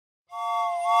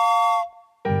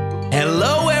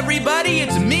everybody,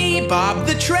 it's me, Bob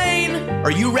the Train. Are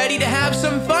you ready to have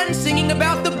some fun singing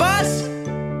about the bus?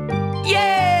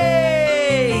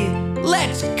 Yay!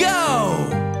 Let's go!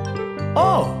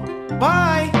 Oh,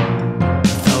 bye!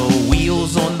 The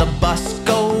wheels on the bus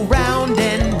go round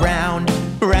and round,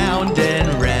 round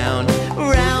and round,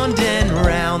 round and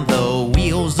round. The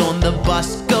wheels on the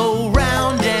bus go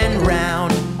round and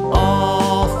round,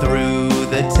 all through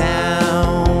the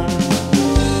town.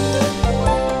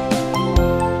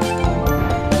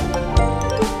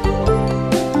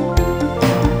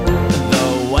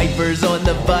 The wipers on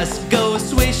the bus go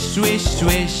swish, swish,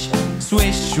 swish,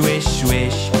 swish, swish,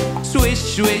 swish, swish,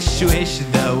 swish, swish.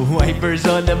 The wipers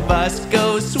on the bus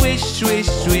go swish, swish,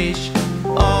 swish,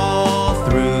 all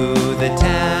through the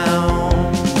town.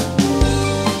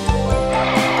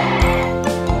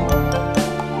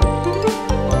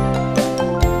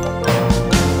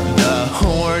 The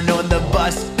horn on the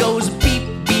bus goes beep,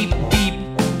 beep, beep,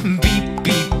 beep,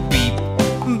 beep, beep,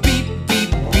 beep,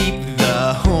 beep, beep.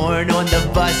 The horn on the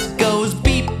bus goes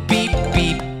beep, beep,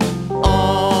 beep,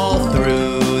 all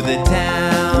through the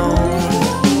town.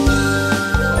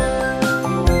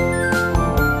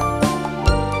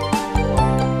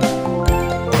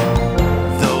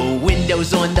 The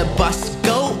windows on the bus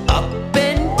go up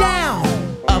and down,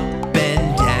 up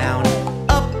and down,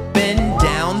 up and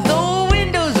down. The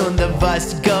windows on the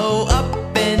bus go up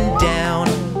and down,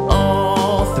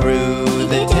 all through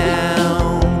the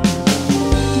town.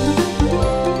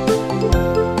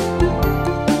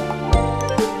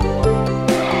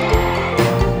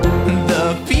 The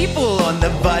people on the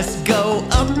bus go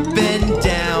up and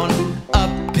down,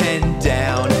 up and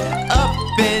down, up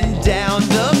and down.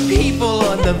 The people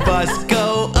on the bus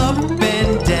go up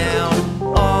and down,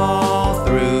 all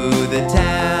through the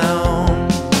town.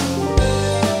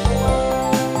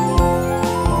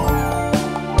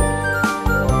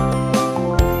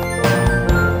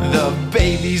 The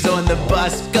babies on the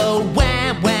bus go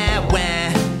wah, wah,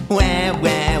 wah, wah,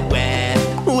 wah, wah,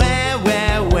 wah,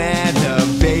 wah, wah. The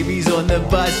babies on the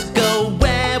bus go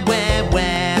wah, wah,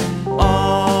 wah,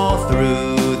 all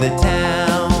through the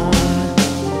town.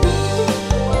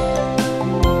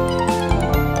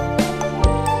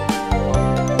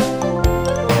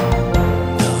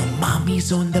 The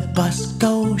mommies on the bus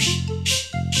go shh,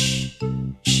 shh, shh,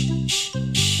 shh, shh,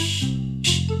 shh,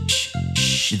 shh,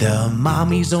 shh. The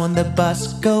mommies on the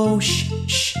bus go shh,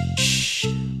 shh, shh,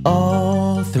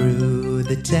 all through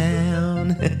the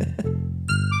town.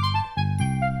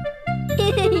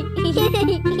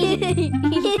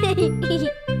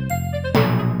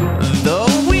 The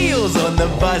wheels on the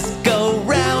bus go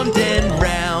round and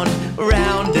round,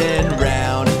 round and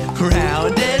round,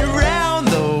 round and round.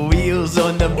 The wheels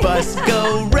on the bus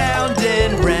go round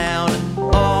and round,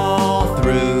 all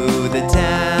through the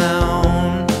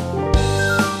town.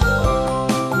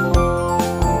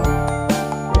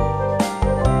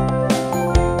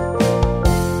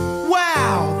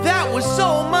 Wow, that was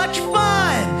so much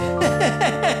fun!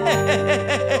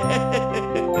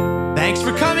 Thanks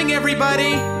for coming,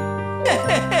 everybody!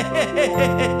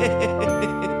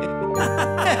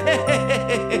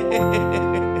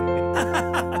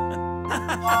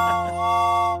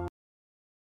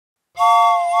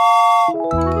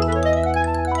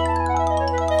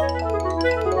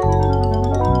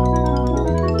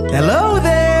 Hello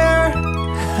there!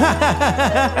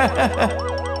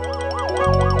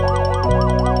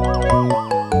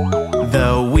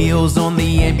 The wheels on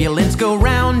the ambulance go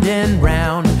round and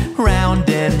round, round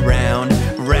and round,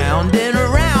 round and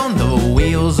around. The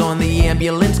wheels on the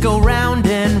ambulance go round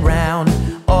and round,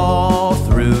 all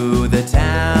through the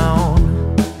town.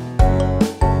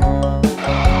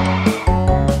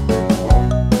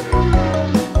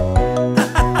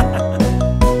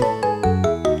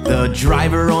 The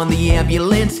driver on the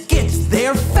ambulance gets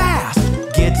there fast,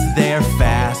 gets there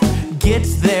fast,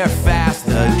 gets there fast.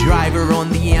 The driver on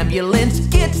the ambulance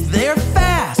gets there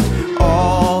fast,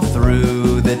 all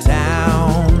through the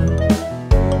town.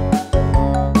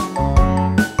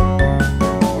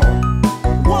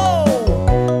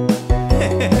 Whoa!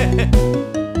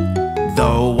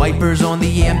 The wipers on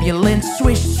the ambulance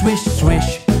swish, swish,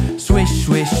 swish, swish,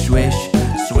 swish, swish,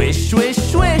 swish, swish,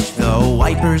 swish. The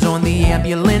wipers on the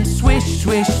ambulance swish,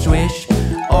 swish, swish,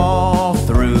 all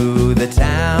through the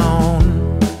town.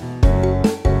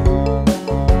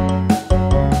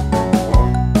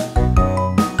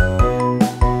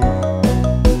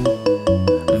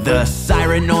 The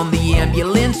siren on the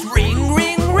ambulance ring,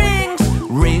 ring, rings,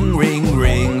 ring, ring,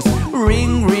 rings,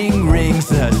 ring, ring, rings.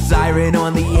 The siren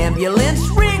on the ambulance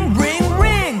ring, ring,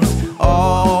 rings,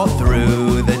 all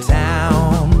through the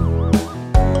town.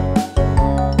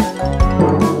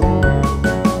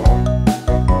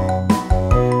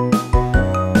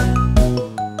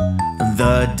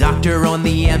 doctor on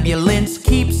the ambulance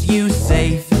keeps you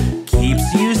safe.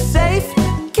 Keeps you safe,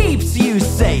 keeps you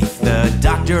safe. The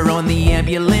doctor on the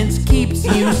ambulance keeps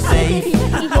you safe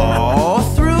all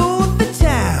through the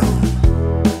town.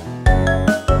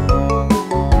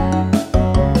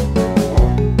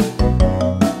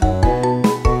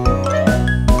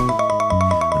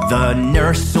 The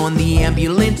nurse on the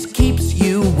ambulance keeps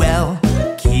you well.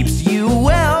 Keeps you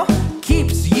well,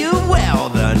 keeps you well.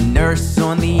 The nurse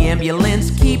on the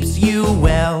ambulance keeps you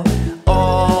well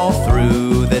all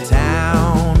through the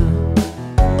town.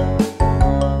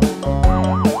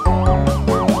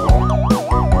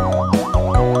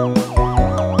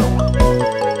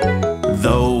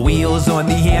 The wheels on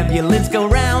the ambulance go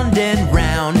round and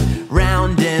round,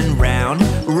 round and round,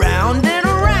 round and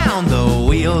round. The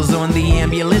wheels on the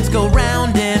ambulance go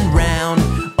round and round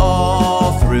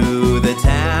all through the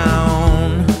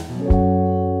town.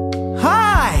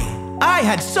 Hi! I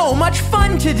had so much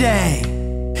fun today!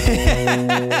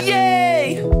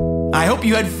 Yay! I hope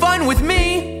you had fun with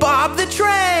me, Bob the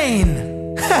Train!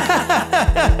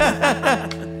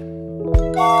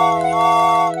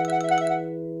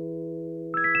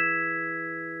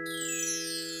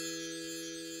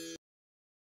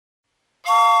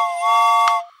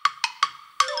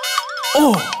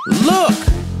 Oh, look!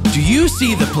 Do you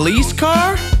see the police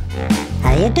car?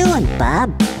 How you doing,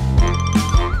 Bob?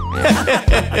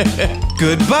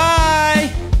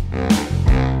 Goodbye!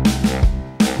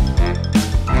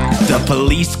 The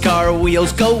police car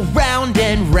wheels go round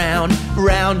and round,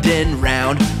 round and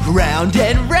round, round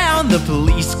and round. The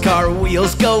police car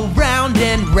wheels go round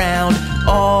and round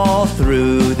all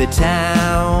through the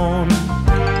town.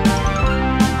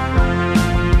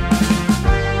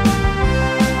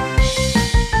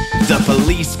 The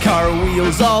police car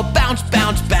wheels all bounce,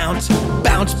 bounce, bounce,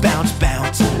 bounce, bounce,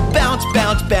 bounce, bounce,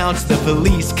 bounce, bounce. The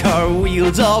police car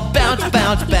wheels all bounce,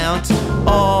 bounce, bounce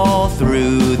all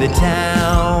through the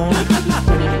town.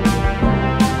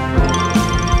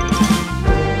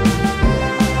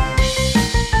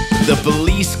 The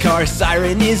police car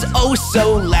siren is oh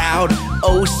so loud,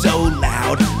 oh so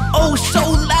loud, oh so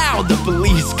loud. The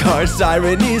police car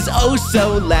siren is oh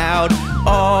so loud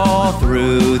all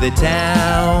through the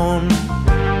town.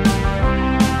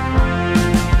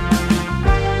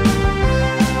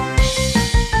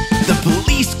 The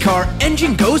police car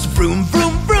engine goes vroom,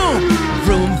 vroom, vroom,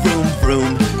 vroom, vroom,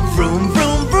 vroom, vroom,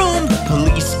 vroom, vroom. The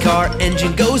police car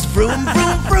engine goes vroom,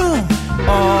 vroom, vroom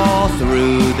all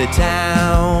through the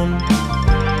town.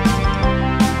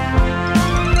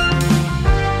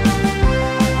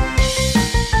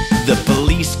 The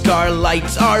police car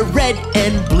lights are red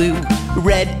and blue,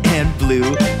 red and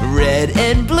blue, red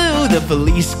and blue. The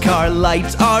police car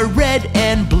lights are red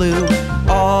and blue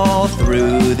all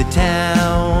through the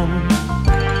town.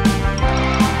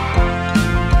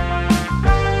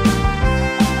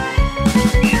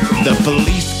 The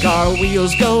police car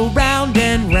wheels go round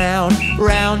and round,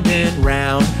 round and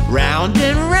round, round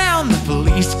and round. The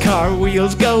police car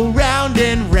wheels go round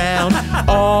and round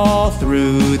all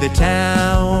through the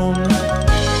town.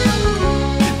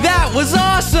 That was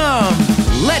awesome!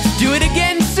 Let's do it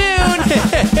again soon!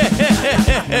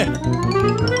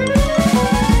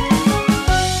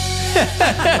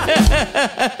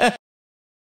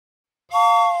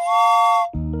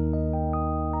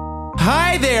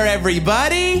 Hi there,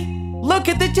 everybody! Look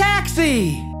at the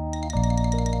taxi!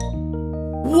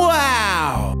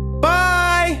 Wow!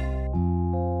 Bye!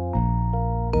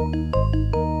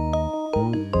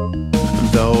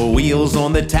 The wheels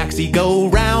on the taxi go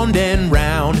round and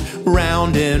round,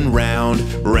 round and round,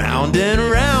 round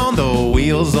and round. The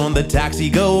wheels on the taxi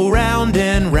go round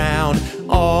and round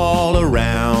all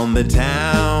around the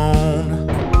town.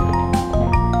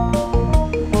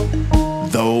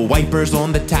 The wipers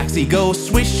on the taxi go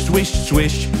swish, swish,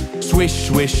 swish, swish,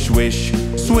 swish, swish,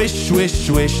 swish, swish,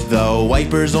 swish. The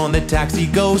wipers on the taxi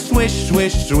go swish,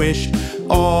 swish, swish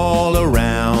all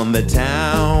around the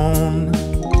town.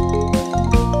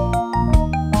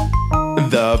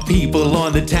 The people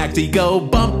on the taxi go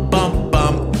bump, bump,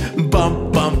 bump,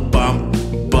 bump, bump,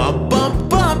 bump, bump, bump,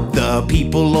 bump. The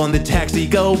people on the taxi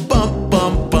go bump,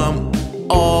 bump, bump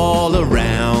all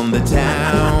around the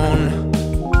town.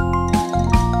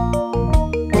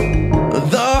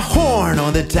 The horn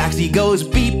on the taxi goes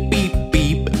beep, beep,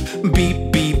 beep,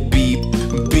 beep, beep, beep,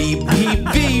 beep, beep,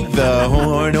 beep. The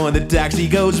horn on the taxi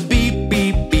goes beep,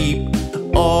 beep, beep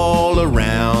all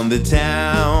around the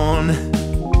town.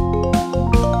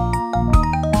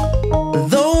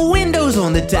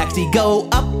 On the taxi go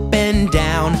up and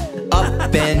down,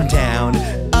 up and down,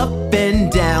 up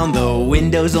and down. The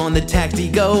windows on the taxi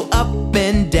go up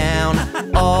and down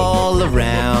all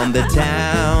around the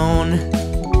town.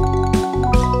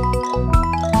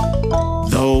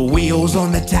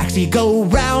 taxi go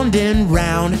round and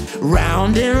round,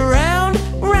 round and round,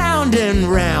 round and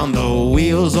round. The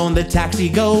wheels on the taxi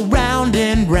go round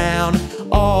and round,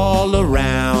 all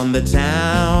around the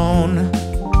town.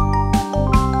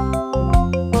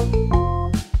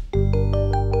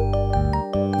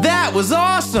 That was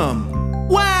awesome!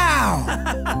 Wow!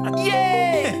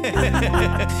 Yay!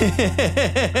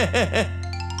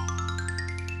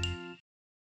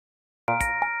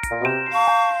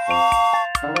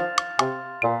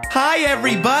 Hi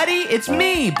everybody, it's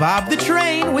me, Bob the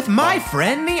Train, with my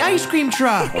friend the ice cream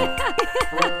truck.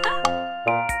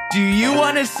 Do you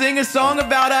want to sing a song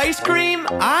about ice cream?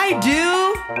 I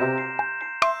do!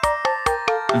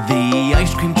 The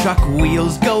ice cream truck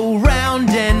wheels go round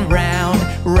and round,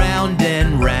 round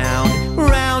and round,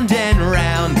 round and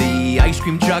round. The ice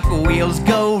cream truck wheels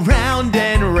go round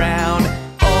and round,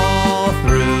 all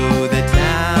through the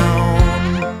town.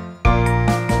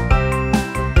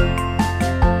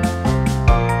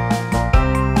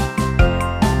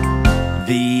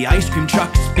 The ice cream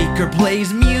truck speaker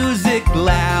plays music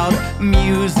loud,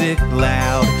 music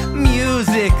loud,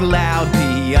 music loud.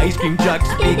 The ice cream truck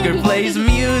speaker plays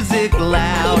music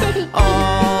loud,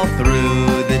 all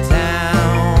through the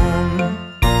town.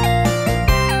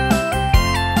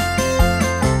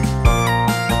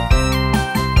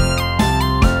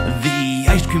 The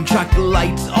ice cream truck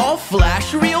lights all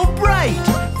flash real bright,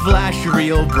 flash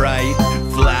real bright,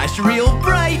 flash real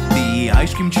bright. The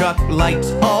ice cream truck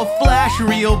lights all flash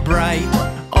real bright,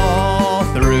 all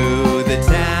through the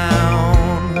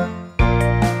town.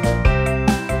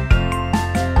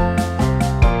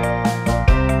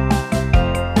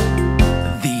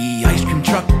 The ice cream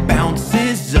truck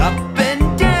bounces up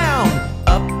and down,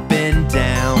 up and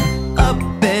down, up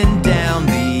and down.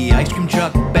 The ice cream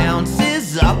truck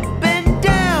bounces up and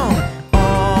down,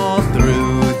 all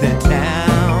through the town.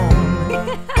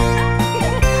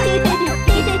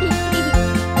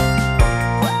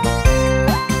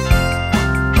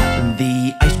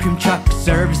 The ice cream truck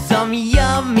serves some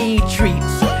yummy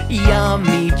treats,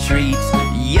 yummy treats,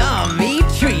 yummy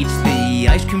treats. The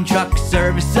ice cream truck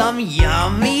serves some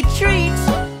yummy treats,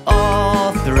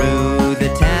 all through the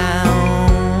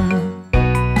town.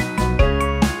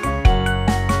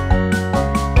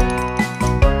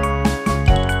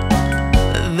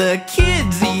 The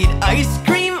kids eat ice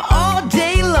cream all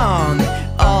day long,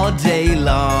 all day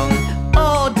long,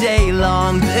 all day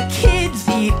long. The kids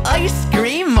eat ice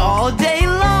cream all day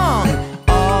long,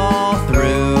 all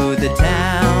through the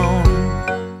town.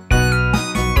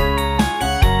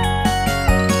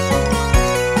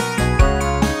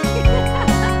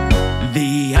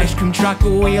 The ice cream truck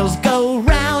wheels go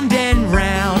round and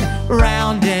round,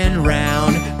 round and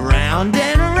round, round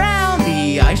and round.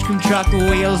 The ice cream truck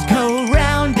wheels go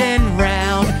round and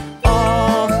round,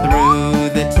 all through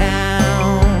the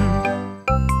town.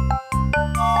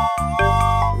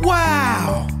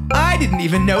 Wow! I didn't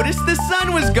even notice the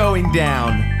sun was going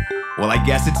down. Well, I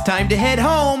guess it's time to head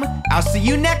home. I'll see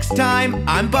you next time.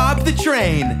 I'm Bob the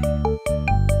Train.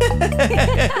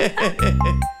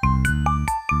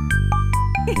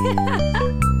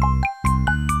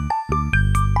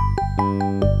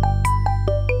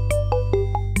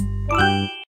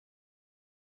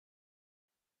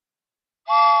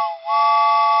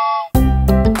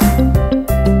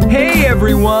 Hey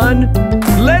everyone!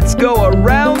 Let's go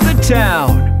around the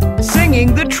town,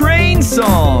 singing the train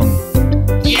song.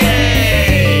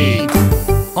 Yay!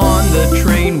 On the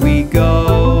train we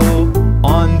go,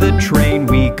 on the train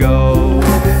we go.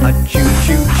 A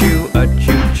choo-choo-choo, a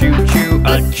choo-choo-choo,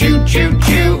 a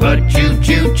choo-choo-choo, a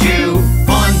choo-choo-choo.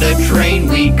 On the train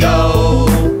we go,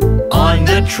 on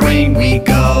the train we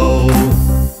go.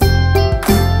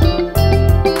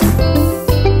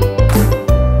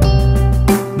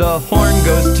 The horn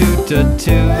goes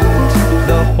toot-a-toot,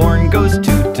 the horn goes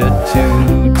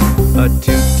toot-a-toot. A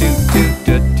toot-toot-toot,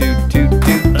 a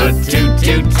toot-toot-toot, a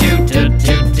toot-toot-toot, a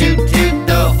toot-toot-toot.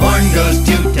 The horn goes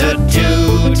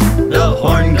toot-a-toot, the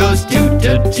horn goes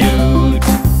toot-a-toot.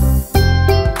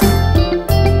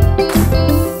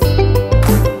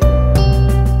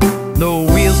 The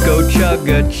wheels go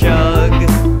chug-a-chug,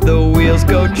 the wheels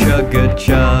go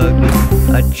chug-a-chug.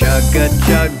 A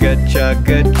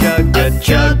chug-a-chug-a-chug-a-chug, a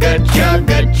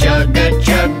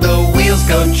chug-a-chug-a-chug-a-chug. The wheels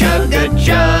go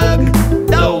chug-a-chug,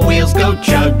 the wheels go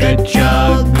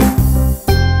chug-a-chug.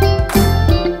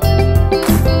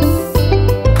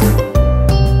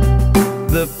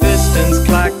 The pistons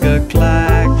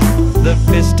clack-a-clack, the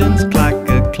pistons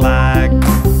clack-a-clack.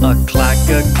 A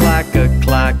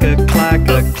clack-a-clack-a-clack-a-clack,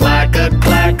 a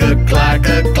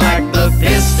clack-a-clack-a-clack-a-clack. The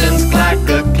pistons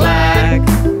clack-a-clack,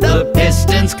 the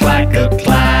pistons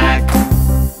clack-a-clack.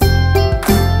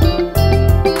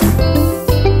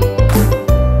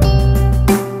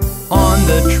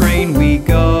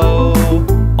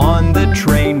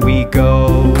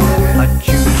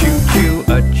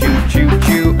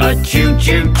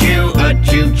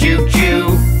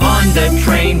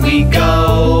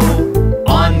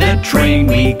 train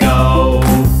we go.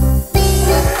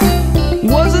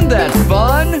 Wasn't that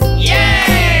fun?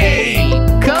 Yay!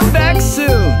 Come back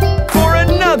soon for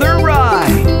another ride.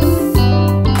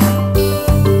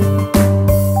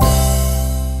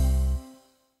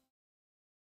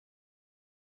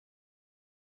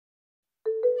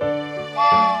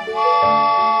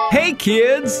 Hey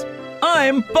kids,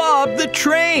 I'm Bob the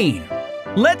Train.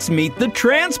 Let's meet the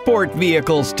transport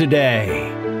vehicles today.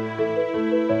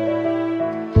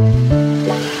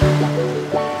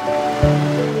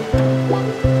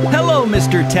 Hello,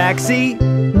 Mr. Taxi.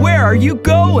 Where are you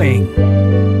going?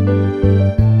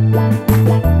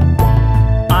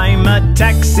 I'm a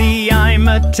taxi, I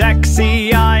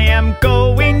am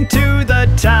going to the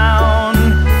town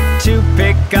to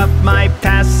pick up my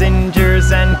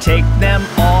passengers and take them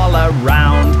all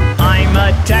around. I'm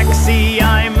a taxi,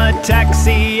 I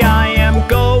am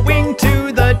going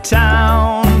to the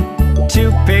town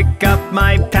to pick up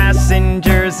my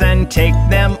passengers and take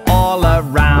them all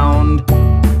around.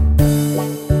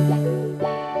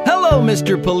 Hello,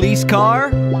 Mr. Police Car.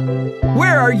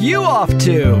 Where are you off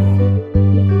to?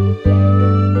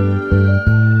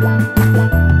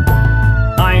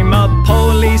 I'm a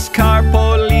police car,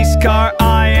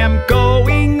 I am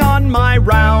going on my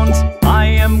rounds. I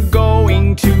am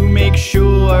going to make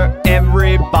sure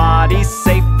everybody's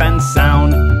safe and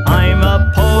sound. I'm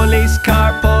a police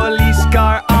car,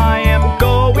 I am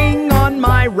going on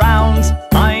my rounds.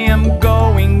 I am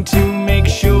going to make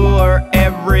sure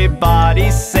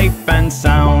everybody's safe and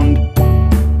sound.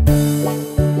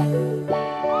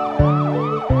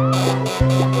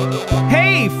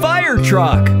 Hey, fire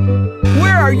truck!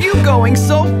 Where are you going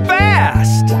so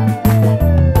fast?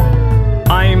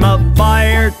 I'm a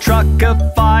fire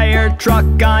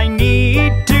truck, I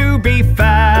need to be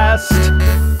fast.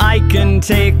 I can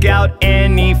take out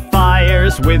any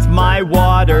fires with my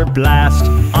water blast.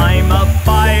 I'm a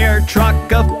fire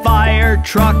truck,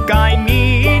 I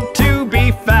need to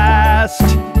be fast.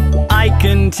 I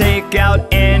can take out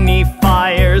any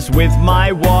fires with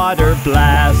my water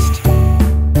blast.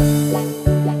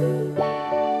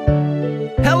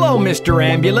 Hello, Mr.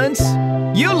 Ambulance.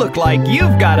 You look like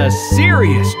you've got a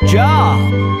serious job.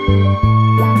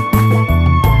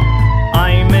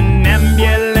 I'm an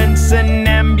ambulance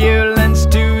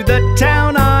to the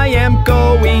town I am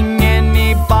going.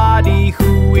 Anybody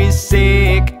who is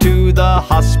sick to the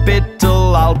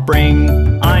hospital I'll bring.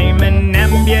 I'm an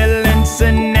ambulance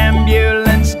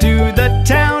to the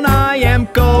town I am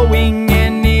going.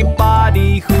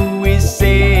 Anybody who is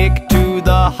sick to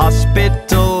the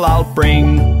hospital I'll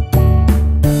bring.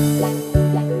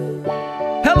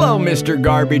 Hello, Mr.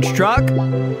 Garbage Truck.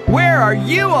 Where are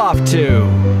you off to?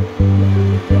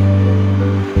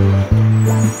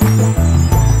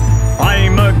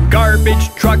 I'm a garbage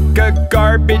truck,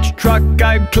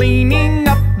 I'm cleaning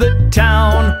up the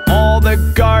town. All the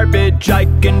garbage I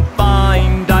can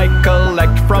find, I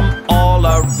collect from all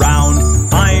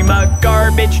around. I'm a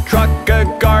garbage truck,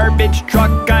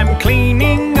 I'm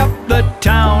cleaning up the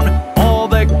town. All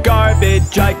the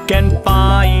garbage I can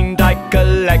find, I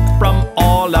collect from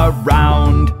all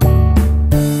around.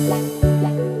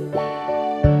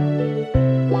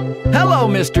 Hello,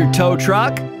 Mr. Tow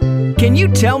Truck. Can you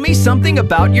tell me something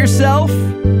about yourself?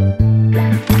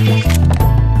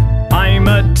 I'm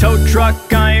a tow truck,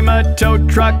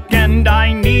 and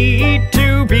I need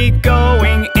to be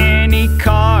going. Any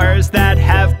cars that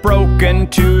have broken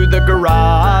to the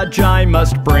garage I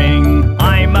must bring.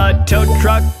 I'm a tow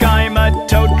truck,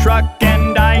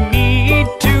 and I need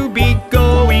to be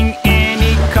going.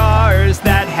 Any cars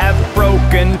that have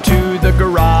broken to the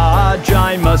garage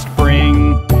I must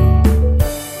bring.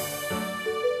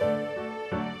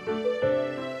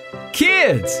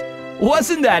 Kids,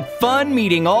 wasn't that fun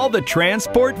meeting all the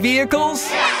transport vehicles?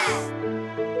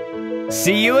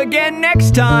 See you again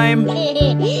next time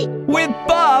with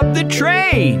Bob the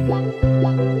Train.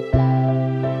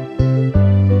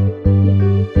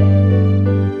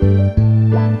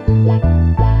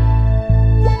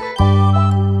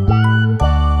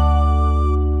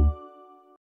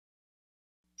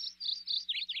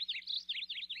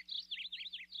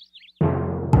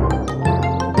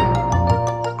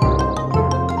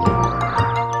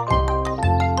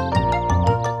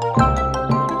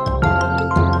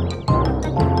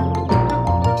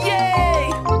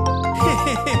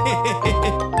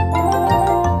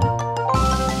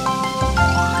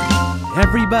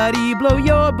 Everybody blow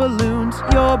your balloons,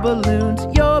 your balloons,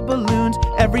 your balloons.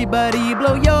 Everybody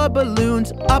blow your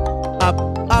balloons up, up,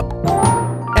 up.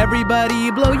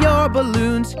 Everybody blow your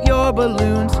balloons, your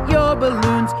balloons, your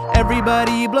balloons.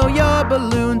 Everybody blow your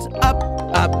balloons up,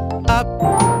 up,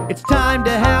 up. It's time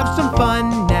to have some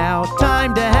fun now.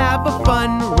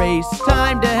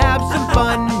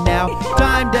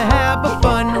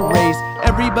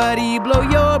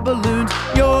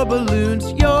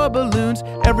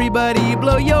 Everybody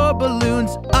blow your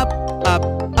balloons up, up,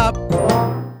 up.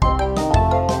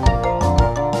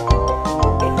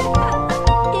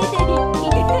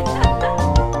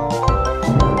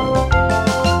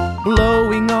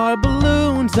 Blowing our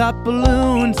balloons up,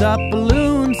 balloons up,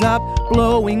 balloons up.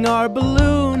 Blowing our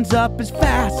balloons up as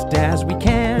fast as we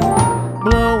can.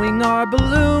 Blowing our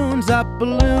balloons up,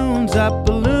 balloons up,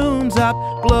 balloons up.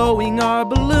 Blowing our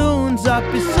balloons up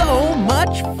is so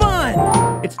much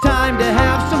fun. It's time to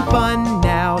have some fun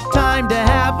now. Time to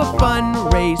have a fun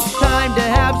race. Time to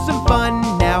have some fun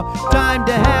now. Time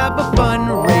to have a fun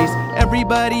race.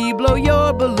 Everybody blow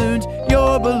your balloons,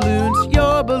 your balloons,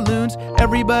 your balloons.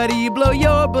 Everybody blow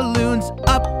your balloons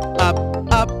up, up,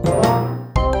 up.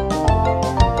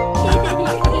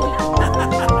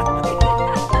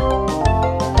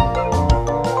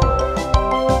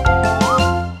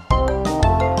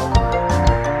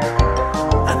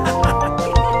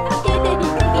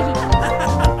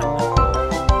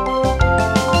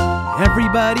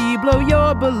 Everybody blow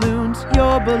your balloons,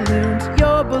 your balloons,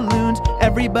 your balloons.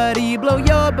 Everybody blow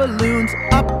your balloons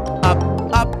up, up,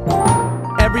 up.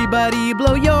 Everybody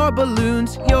blow your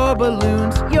balloons, your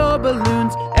balloons, your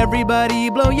balloons. Everybody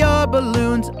blow your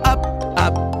balloons up,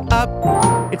 up,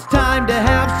 up. It's time to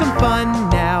have some fun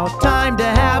now. Time to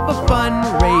have a fun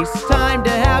race. Time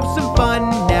to have some fun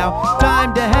now.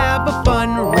 Time to have a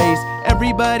fun race.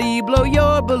 Everybody blow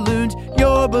your balloons,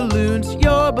 your balloons,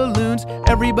 your balloons.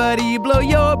 Everybody blow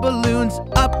your balloons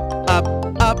up, up,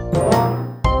 up.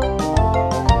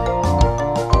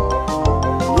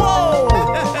 Whoa!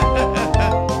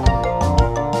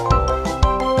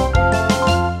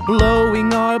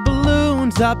 Blowing our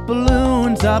balloons up,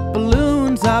 balloons up,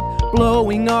 balloons up.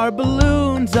 Blowing our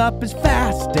balloons up as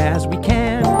fast as we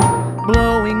can.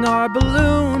 Blowing our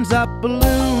balloons up,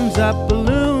 balloons up,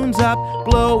 balloons up.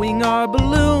 Blowing our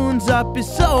balloons up is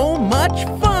so much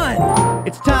fun.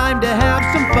 It's time to have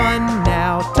some fun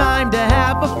now. Time to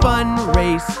have a fun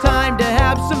race. Time to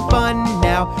have some fun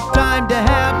now. Time to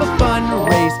have a fun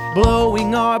race.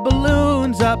 Blowing our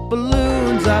balloons up,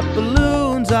 balloons up,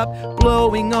 balloons up.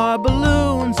 Blowing our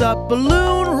balloons up,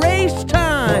 balloon race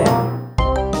time.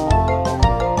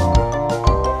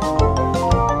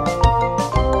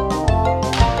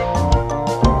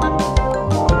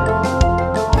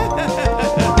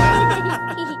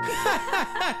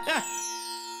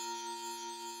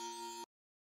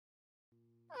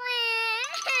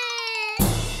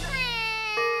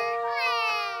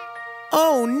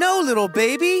 Oh no, little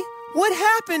baby! What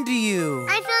happened to you?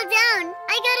 I fell down.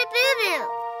 I got a boo-boo.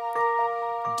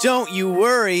 Don't you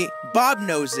worry. Bob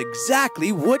knows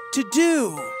exactly what to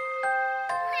do.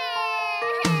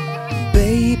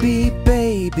 Baby,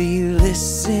 baby,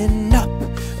 listen up.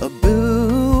 A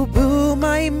boo-boo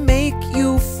might make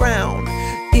you frown.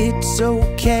 It's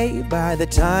okay, by the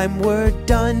time we're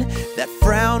done, that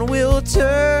frown will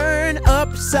turn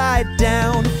upside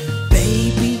down.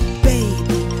 Baby,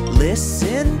 baby,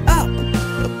 listen up.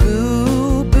 A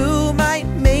boo-boo might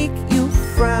make you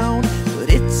frown, but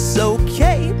it's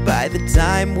okay, by the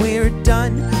time we're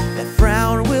done, that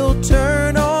frown will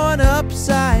turn on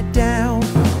upside down.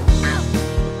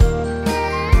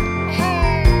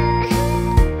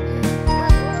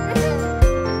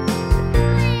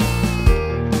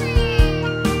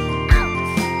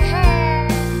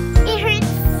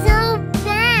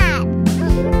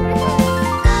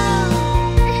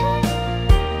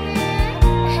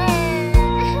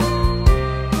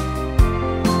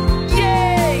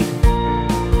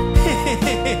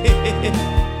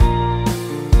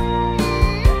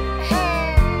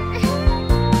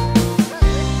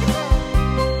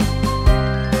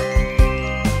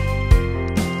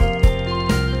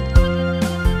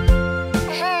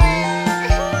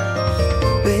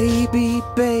 Baby,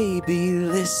 baby,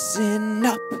 listen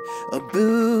up. A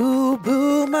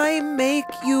boo-boo might make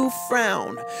you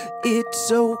frown.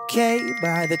 It's okay,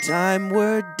 by the time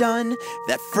we're done,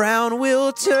 that frown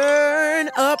will turn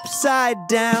upside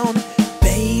down.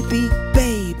 Baby,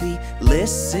 baby,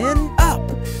 listen up.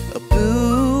 A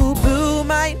boo-boo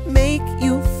might make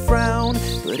you frown,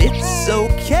 but it's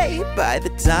okay, by the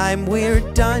time we're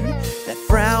done, that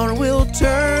frown will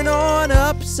turn on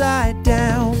upside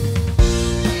down.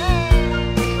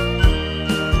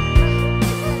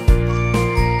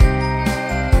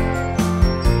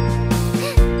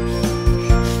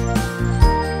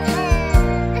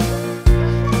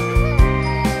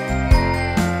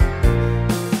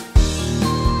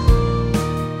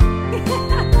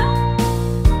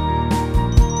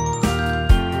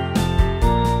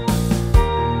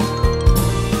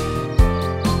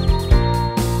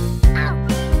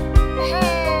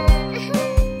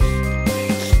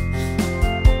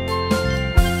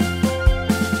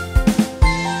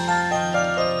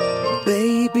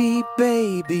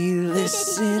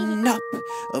 Listen up,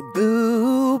 a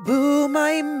boo-boo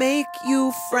might make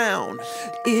you frown.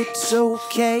 It's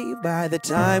okay, by the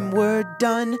time we're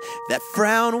done, that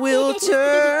frown will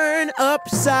turn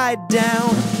upside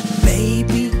down.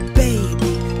 Baby,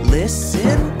 baby,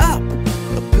 listen up,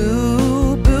 a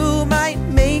boo-boo might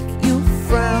make you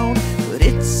frown. But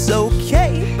it's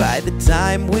okay, by the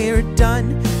time we're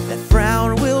done, that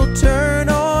frown will turn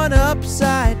on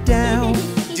upside down.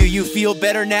 Do you feel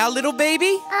better now, little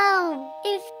baby? Oh,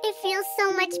 it feels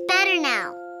so much better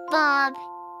now, Bob.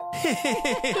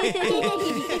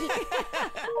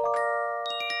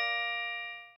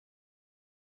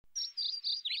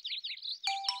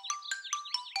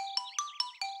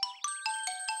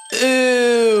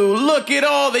 Ooh, look at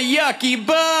all the yucky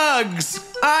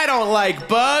bugs! I don't like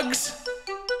bugs.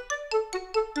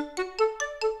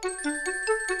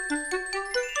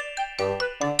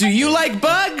 Do you like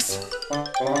bugs?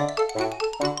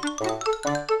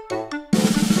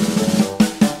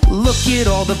 Look at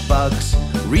all the bugs,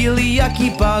 really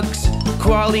yucky bugs,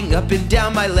 crawling up and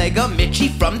down my leg. I'm itchy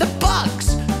from the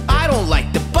bugs. I don't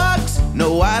like the bugs,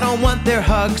 no, I don't want their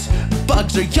hugs.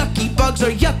 Bugs are yucky, bugs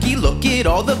are yucky, look at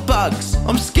all the bugs.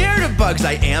 I'm scared of bugs,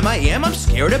 I am, I'm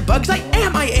scared of bugs, I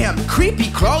am. Creepy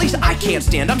crawlies, I can't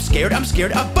stand, I'm scared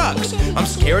of bugs. I'm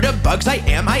scared of bugs, I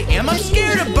am, I'm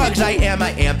scared of bugs, I am.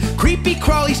 Creepy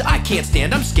crawlies, I can't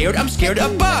stand, I'm scared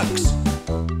of bugs.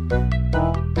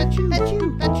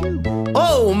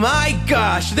 Oh my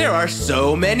gosh, there are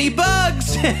so many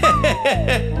bugs!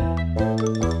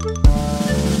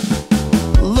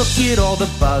 Look at all the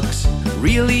bugs,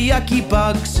 really yucky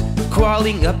bugs,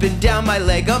 crawling up and down my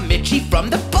leg. I'm itchy from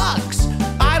the bugs.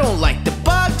 I don't like the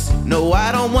bugs, no,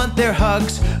 I don't want their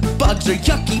hugs. Bugs are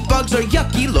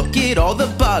yucky, look at all the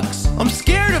bugs. I'm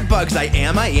scared of bugs, I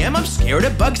am, I'm scared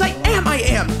of bugs, I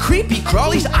am. Creepy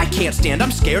crawlies, I can't stand,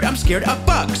 I'm scared of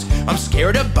bugs. I'm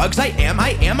scared of bugs, I am,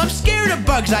 I'm scared of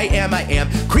bugs, I am.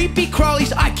 Creepy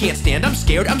crawlies, I can't stand, I'm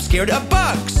scared of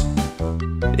bugs.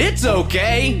 It's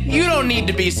okay, you don't need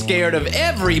to be scared of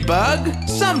every bug.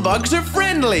 Some bugs are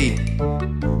friendly.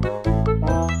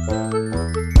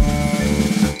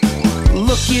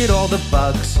 Look at all the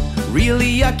bugs,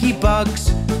 really yucky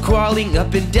bugs, crawling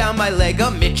up and down my leg.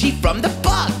 I'm itchy from the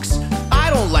bugs. I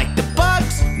don't like the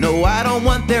bugs, no, I don't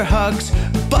want their hugs.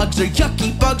 Bugs are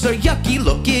yucky,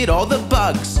 look at all the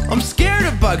bugs. I'm scared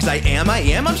of bugs, I am,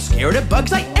 I'm scared of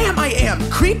bugs, I am.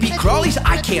 Creepy crawlies,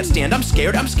 I can't stand, I'm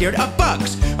scared of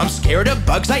bugs. I'm scared of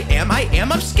bugs, I am,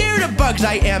 I'm scared of bugs,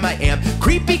 I am.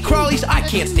 Creepy crawlies, I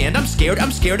can't stand, I'm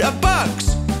scared of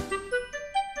bugs.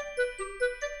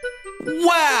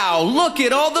 Wow, look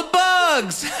at all the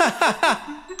bugs!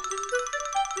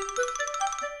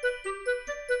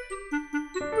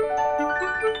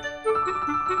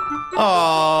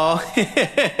 Aww.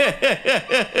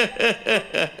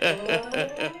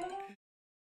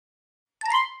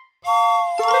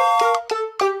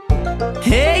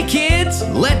 Hey kids,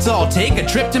 let's all take a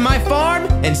trip to my farm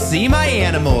and see my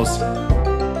animals.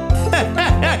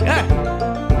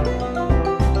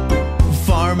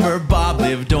 Farmer Bob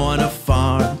lived on a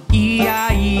farm,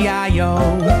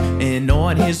 E-I-E-I-O. And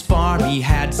on his farm he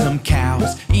had some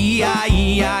cows,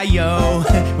 E-I-E-I-O.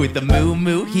 With a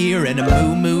moo-moo here and a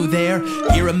moo-moo there,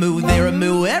 here a moo, there a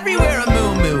moo, everywhere a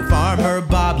moo-moo. Farmer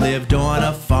Bob lived on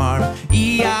a farm,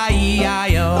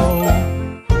 E-I-E-I-O.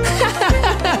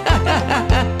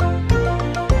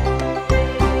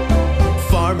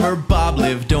 Farmer Bob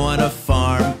lived on a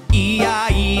farm,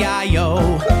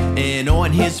 E-I-E-I-O. And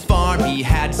on his farm he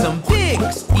had some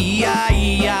pigs,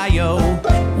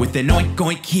 E-I-E-I-O. With an oink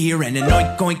oink here and an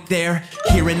oink oink there,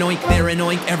 here an oink, there an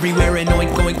oink, everywhere an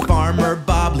oink oink. Farmer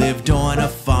Bob lived on a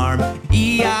farm,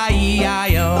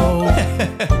 E-I-E-I-O.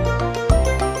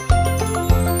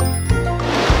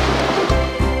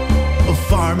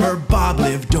 Farmer Bob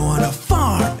lived on a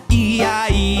farm,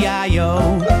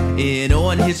 E-I-E-I-O. And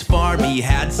on his farm he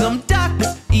had some ducks,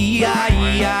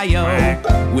 E-I-E-I-O.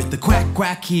 With a quack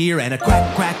quack here and a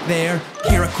quack quack there,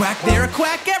 here a quack, there a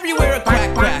quack, everywhere a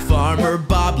quack quack. Farmer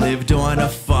Bob lived on a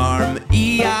farm,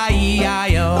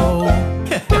 E-I-E-I-O.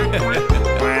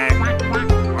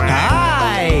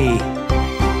 Hi!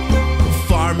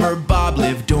 Farmer Bob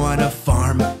lived on a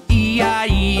farm,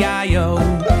 E-I-E-I-O.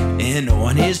 And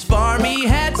on his farm he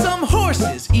had some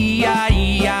horses,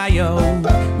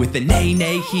 E-I-E-I-O. With a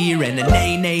neigh-neigh here and a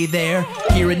neigh-neigh there,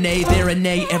 here a neigh, there a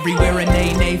neigh, everywhere a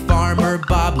neigh-neigh. Farmer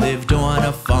Bob lived on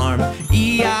a farm,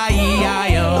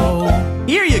 E-I-E-I-O.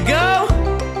 Here you go!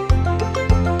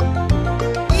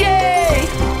 Yay!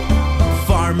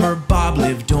 Farmer Bob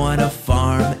lived on a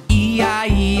farm,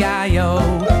 E-I-E-I-O.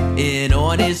 And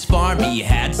on his farm he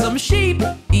had some sheep,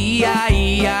 E-I-E-I-O.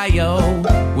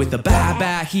 E-I-E-I-O. With a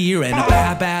ba-ba here and a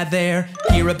ba-ba there.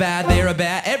 Here a ba, there a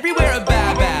ba, everywhere a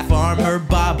ba-ba. Farmer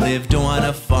Bob lived on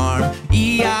a farm.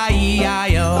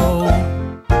 E-I-E-I-O.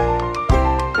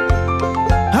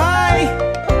 Hi!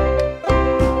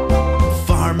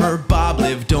 Farmer Bob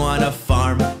lived on a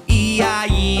farm.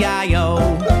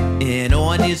 E-I-E-I-O. And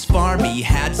on his farm he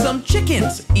had some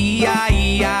chickens.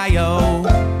 E-I-E-I-O.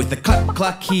 With a cluck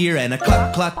cluck here and a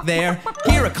cluck cluck there.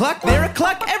 Here a cluck, there a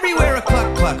cluck, everywhere a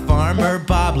cluck cluck. Farmer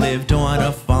Bob lived on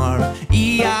a farm.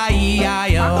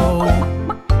 E-I-E-I-O.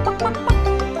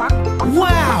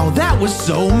 Wow, that was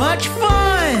so much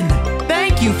fun!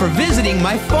 Thank you for visiting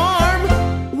my farm.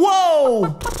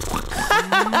 Whoa!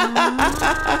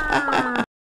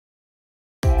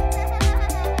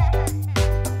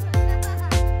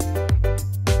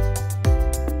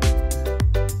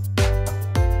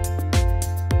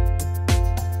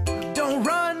 Don't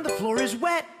run, the floor is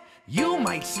wet. You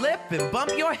might slip and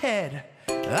bump your head.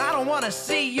 I don't wanna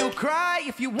see you cry.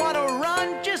 If you wanna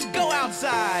run, just go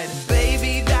outside.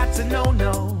 Baby, that's a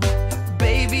no-no.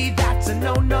 Baby, that's a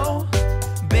no-no.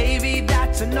 Baby,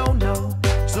 that's a no-no.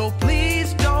 So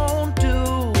please don't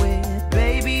do it.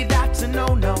 Baby, that's a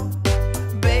no-no.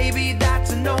 Baby,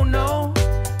 that's a no-no.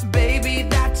 Baby,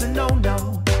 that's a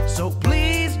no-no. So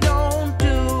please don't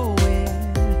do it.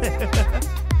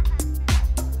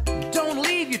 Don't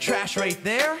leave your trash right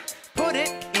there. Put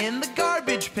it in the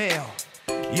garbage pail.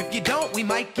 If you don't, we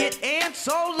might get ants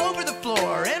all over the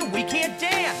floor and we can't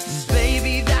dance.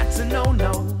 Baby, that's a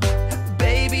no-no.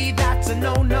 Baby, that's a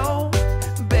no-no.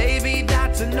 Baby,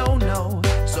 that's a no-no.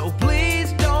 So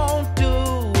please don't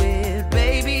do it.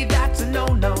 Baby, that's a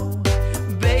no-no.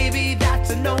 Baby, that's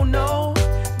a no-no.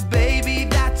 Baby,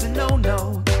 that's a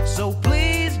no-no. So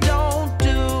please don't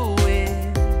do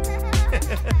it.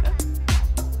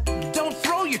 Don't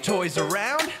throw your toys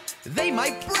around. They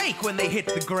might break when they hit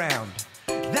the ground.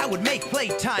 That would make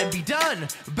playtime be done.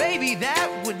 Baby, that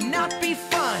would not be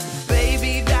fun.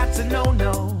 Baby, that's a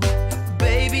no-no.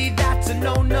 Baby, that's a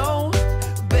no-no.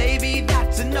 Baby,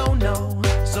 that's a no-no.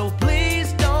 So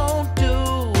please don't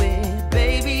do it.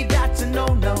 Baby, that's a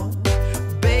no-no.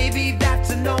 Baby, that's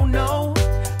a no-no.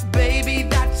 Baby,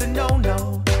 that's a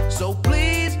no-no. So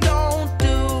please don't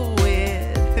do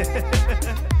it.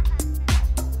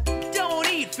 Don't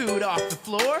eat food off the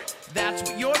floor. That's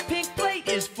what your pink plate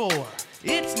is for.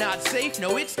 It's not safe,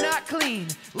 no, it's not clean.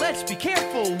 Let's be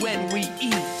careful when we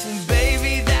eat.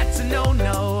 Baby, that's a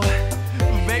no-no.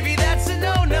 Baby, that's a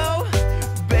no-no.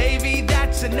 Baby,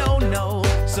 that's a no-no.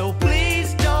 So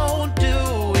please don't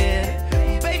do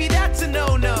it. Baby, that's a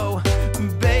no-no.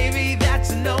 Baby,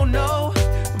 that's a no-no.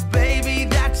 Baby,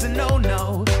 that's a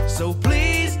no-no. So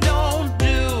please don't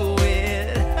do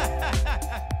it.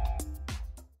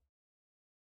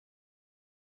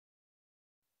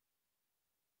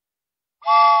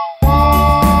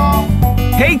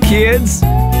 Hey kids,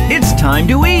 it's time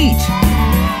to eat.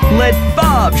 Let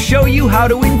Bob show you how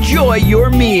to enjoy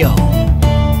your meal.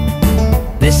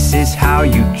 This is how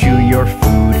you chew your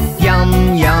food.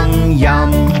 Yum, yum,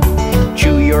 yum.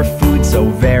 Chew your food so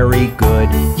very good.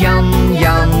 Yum,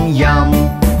 yum, yum.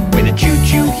 With a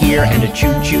choo-choo here and a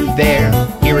choo-choo there.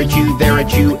 Here a chew, there a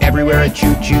chew, everywhere a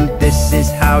choo-choo. This is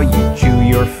how you chew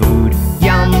your food.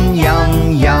 Yum,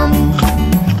 yum, yum.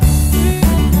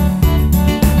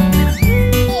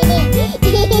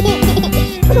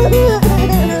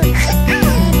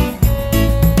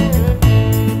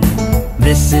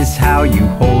 This is how you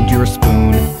hold your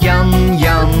spoon. Yum,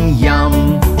 yum,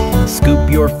 yum. Scoop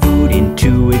your food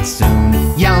into it soon.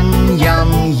 Yum,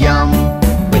 yum, yum.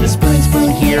 With a spoon,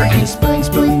 spoon here and a spoon,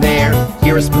 spoon there.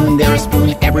 Here a spoon, there a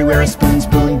spoon, everywhere a spoon,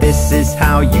 spoon. This is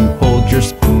how you hold your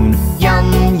spoon.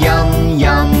 Yum, yum,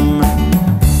 yum.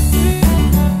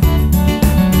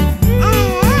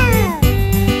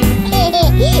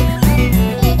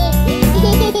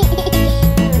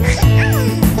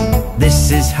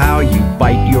 This is how you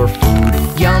bite your food.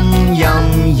 Yum,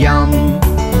 yum, yum.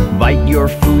 Bite your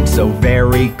food so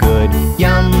very good.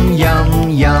 Yum, yum,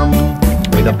 yum.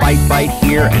 With a bite, bite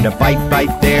here and a bite,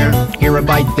 bite there. Here a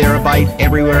bite, there a bite,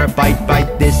 everywhere a bite,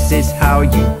 bite. This is how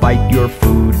you bite your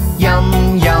food.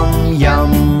 Yum, yum,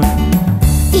 yum.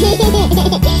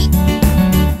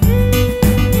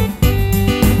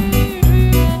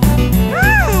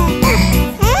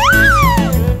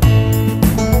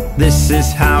 This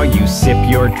is how you sip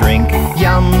your drink.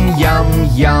 Yum, yum,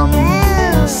 yum.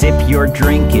 Sip your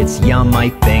drink, it's yum, I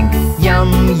think.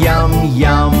 Yum, yum,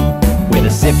 yum. With a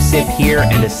sip, sip here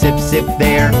and a sip, sip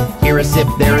there. Here a sip,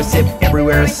 there a sip,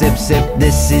 everywhere a sip, sip.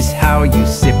 This is how you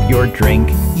sip your drink.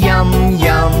 Yum,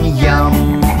 yum,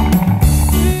 yum.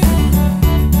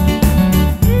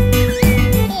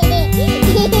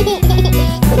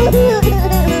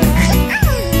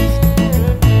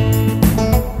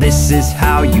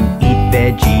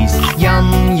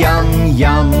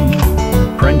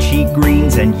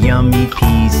 and yummy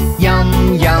peas.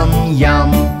 Yum, yum, yum.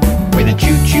 With a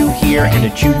choo-choo here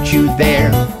and a choo-choo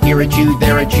there. Here a chew,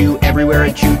 there a chew, everywhere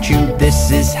a choo-choo. This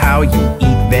is how you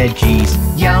eat veggies.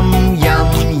 Yum,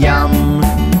 yum, yum.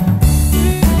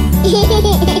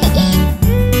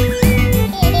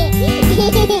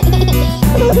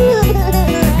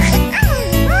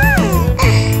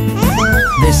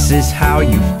 This is how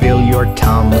you fill your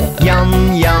tum.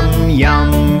 Yum, yum,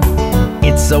 yum.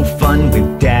 It's so fun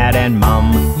with Dad and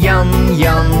Mum. Yum,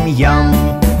 yum,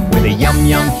 yum. With a yum,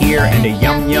 yum here and a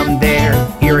yum, yum there.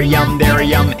 Here a yum, there a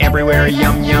yum, everywhere a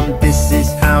yum, yum. This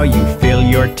is how you fill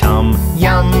your tum.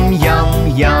 Yum,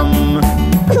 yum, yum.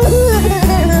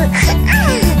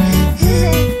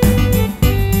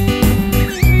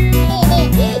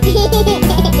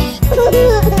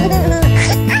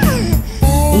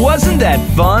 Wasn't that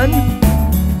fun?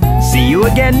 See you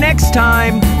again next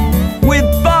time with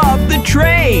Bob the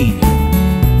Train.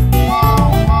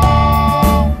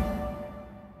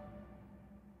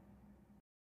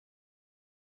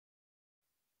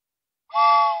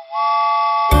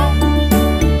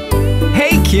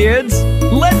 Hey kids,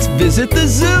 let's visit the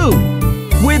zoo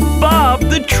with Bob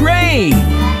the Train.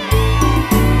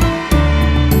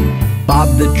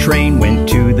 Bob the Train went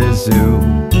to the zoo,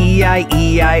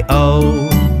 E-I-E-I-O.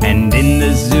 And in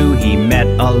the zoo he met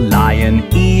a lion,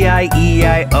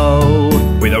 E-I-E-I-O.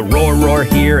 With a roar, roar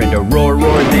here and a roar,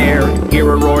 roar there.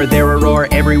 Here a roar, there a roar,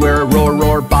 everywhere a roar,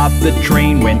 roar. Bob the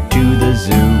Train went to the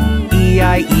zoo,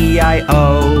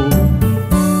 E-I-E-I-O.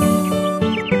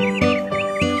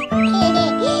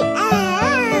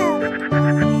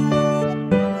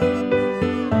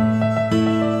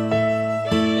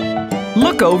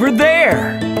 Look over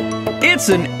there! It's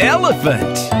an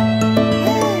elephant!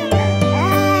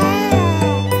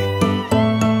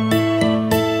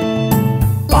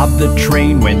 Bob the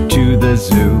Train went to the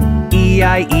zoo,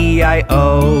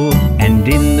 E-I-E-I-O. And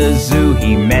in the zoo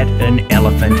he met an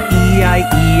elephant,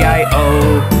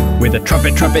 E-I-E-I-O. With a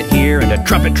trumpet, trumpet here and a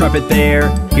trumpet, trumpet there.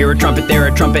 Here a trumpet, there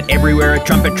a trumpet, everywhere a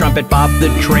trumpet, trumpet. Bob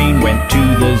the Train went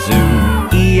to the zoo,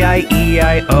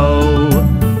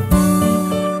 E-I-E-I-O.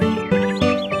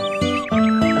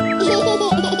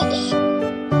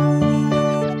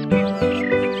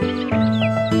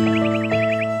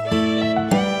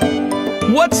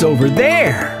 What's over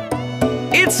there?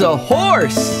 It's a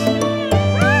horse!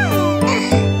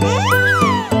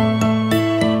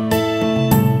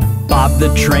 Bob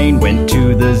the Train went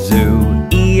to the zoo,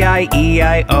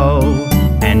 E-I-E-I-O.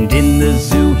 And in the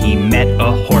zoo he met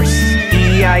a horse,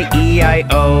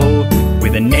 E-I-E-I-O.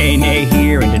 With a neigh-neigh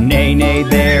here and a neigh-neigh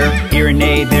there. Here a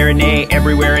neigh, there a neigh,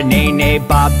 everywhere a neigh-neigh.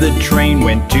 Bob the Train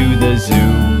went to the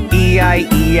zoo,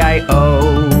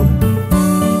 E-I-E-I-O.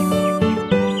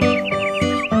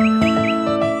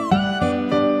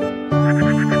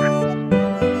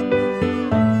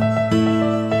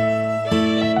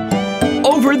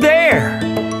 Over there!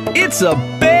 It's a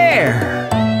bear!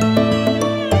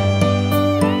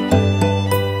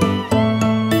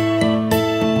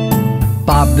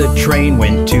 Bob the Train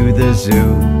went to the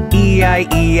zoo,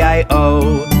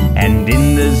 E-I-E-I-O. And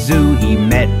in the zoo he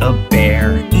met a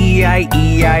bear,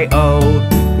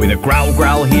 E-I-E-I-O. With a growl,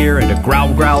 growl here and a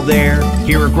growl, growl there.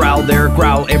 Here a growl, there a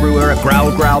growl, everywhere a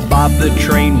growl, growl. Bob the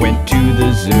Train went to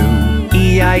the zoo,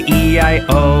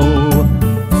 E-I-E-I-O.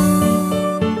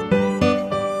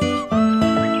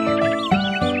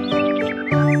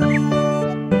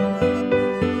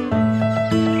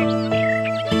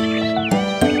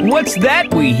 What's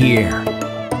that we hear?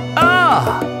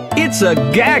 Ah, it's a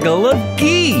gaggle of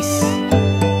geese.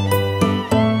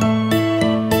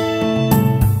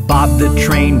 Bob the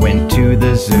Train went to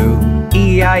the zoo,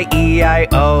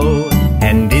 E-I-E-I-O.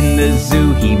 And in the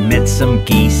zoo he met some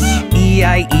geese,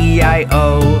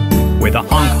 E-I-E-I-O. With a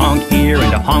honk honk here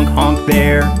and a honk honk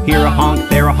there. Here a honk,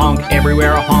 there a honk,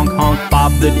 everywhere a honk honk.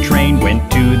 Bob the Train went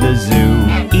to the zoo,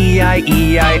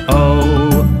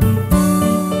 E-I-E-I-O.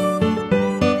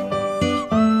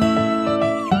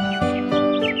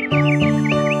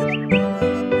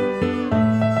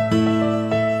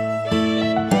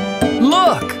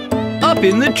 Look! Up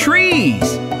in the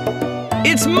trees!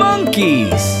 It's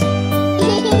monkeys!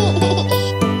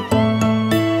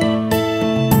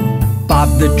 Bob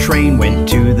the Train went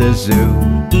to the zoo,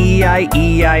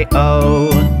 E-I-E-I-O.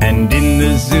 And in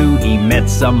the zoo he met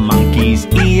some monkeys,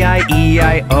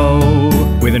 E-I-E-I-O.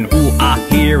 With an ooh-ah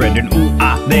here and an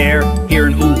ooh-ah there. Here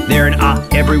an ooh, there an ah,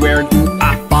 everywhere an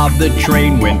ooh-ah. Bob the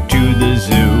Train went to the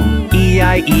zoo,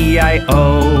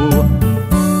 E-I-E-I-O.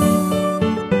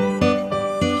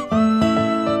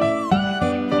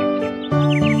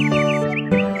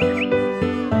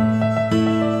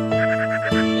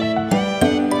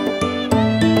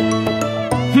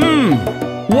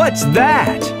 What's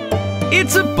that?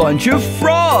 It's a bunch of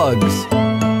frogs!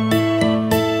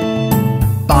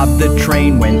 Bob the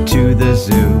train went to the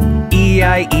zoo,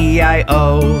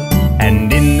 E-I-E-I-O.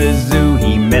 And in the zoo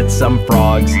he met some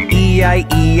frogs,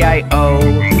 E-I-E-I-O.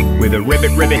 With a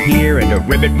ribbit, ribbit here and a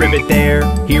ribbit, ribbit there.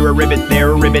 Here a ribbit,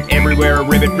 there a ribbit, everywhere a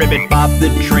ribbit, ribbit. Bob the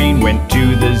train went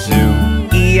to the zoo,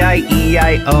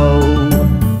 E-I-E-I-O.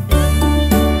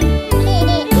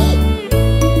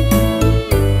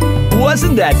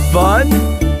 Wasn't that fun?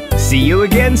 See you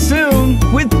again soon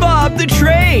with Bob the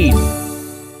Train!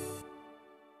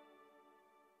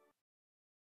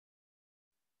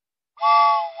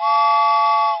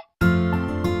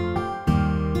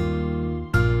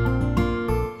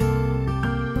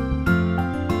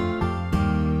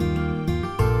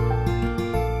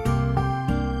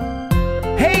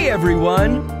 Hey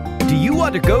everyone! Do you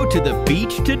want to go to the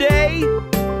beach today?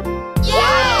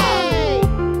 Yay!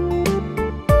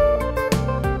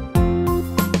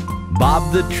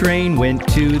 Bob the train went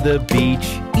to the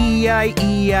beach,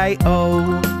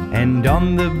 E-I-E-I-O. And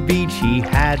on the beach he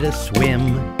had a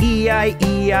swim,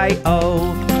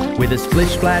 E-I-E-I-O. With a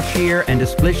splish splash here and a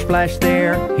splish splash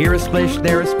there. Here a splish,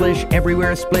 there a splish,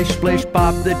 everywhere a splish splish.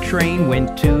 Bob the train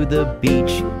went to the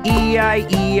beach,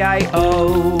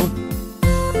 E-I-E-I-O.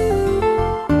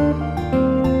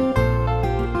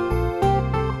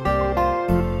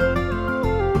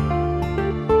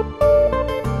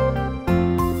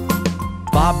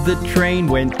 Bob the train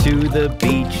went to the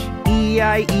beach,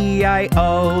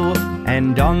 E-I-E-I-O.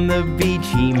 And on the beach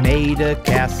he made a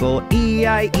castle,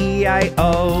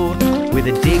 E-I-E-I-O. With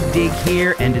a dig dig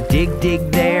here and a dig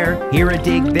dig there. Here a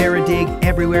dig, there a dig,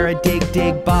 everywhere a dig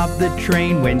dig. Bob the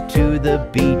train went to the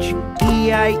beach,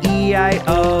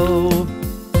 E-I-E-I-O.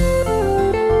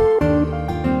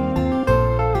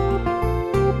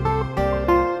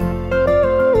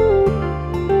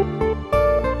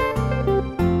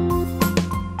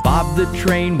 Bob the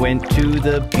train went to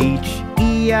the beach,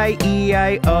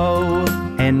 E-I-E-I-O.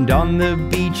 And on the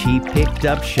beach he picked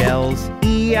up shells,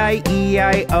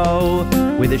 E-I-E-I-O.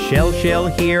 With a shell shell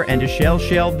here and a shell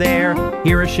shell there.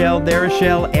 Here a shell, there a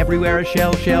shell, everywhere a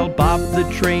shell shell. Bob the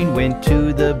train went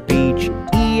to the beach,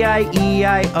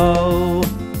 E-I-E-I-O.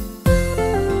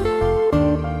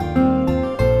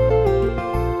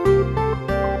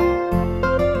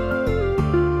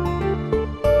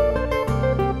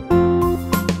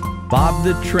 Bob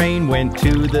the train went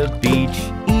to the beach,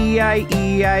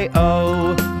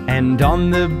 E-I-E-I-O. And on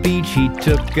the beach he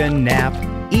took a nap,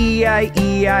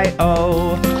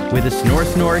 E-I-E-I-O. With a snore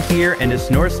snore here and a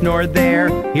snore snore there.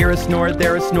 Here a snore,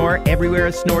 there a snore, everywhere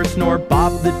a snore snore.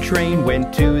 Bob the train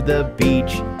went to the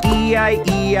beach,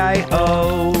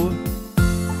 E-I-E-I-O.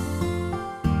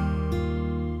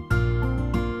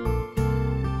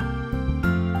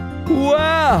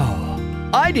 Wow!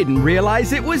 I didn't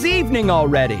realize it was evening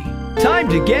already. Time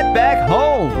to get back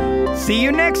home. See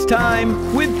you next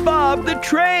time with Bob the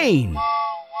Train.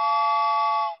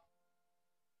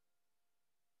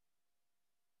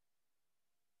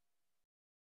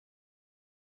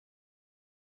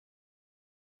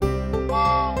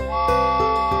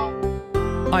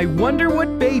 I wonder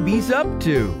what Baby's up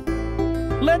to.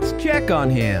 Let's check on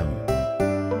him.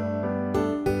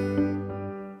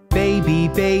 Baby,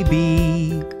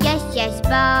 baby. Yes, yes,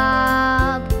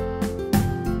 Bob.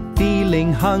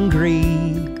 Feeling hungry?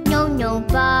 No, no,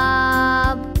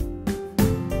 Bob.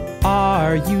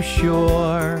 Are you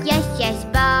sure? Yes, yes,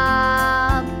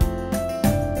 Bob.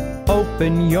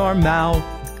 Open your mouth.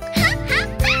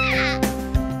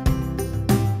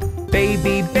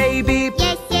 Baby, baby.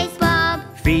 Yes, yes, Bob.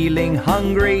 Feeling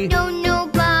hungry? No, no,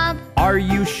 Bob. Are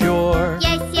you sure?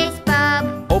 Yes, yes,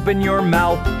 Bob. Open your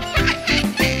mouth.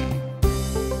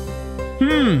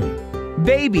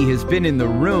 Baby has been in the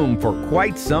room for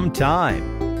quite some time.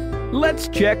 Let's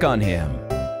check on him.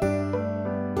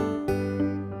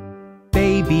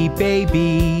 Baby,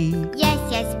 baby. Yes,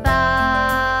 yes,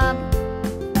 Bob.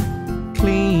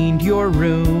 Cleaned your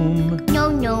room?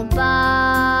 No, no,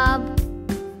 Bob.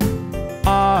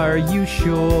 Are you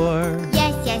sure?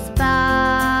 Yes, yes,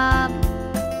 Bob.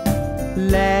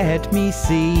 Let me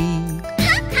see.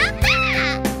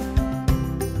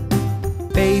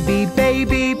 Baby,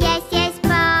 baby. Yes, yes,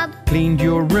 Bob. Cleaned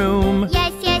your room?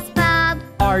 Yes, yes, Bob.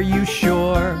 Are you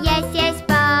sure? Yes, yes,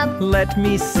 Bob. Let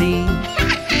me see.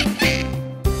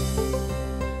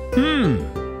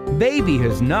 Baby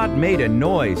has not made a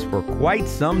noise for quite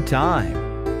some time.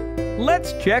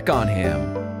 Let's check on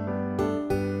him.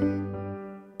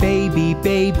 Baby,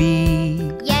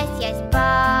 baby. Yes, yes,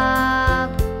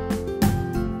 Bob.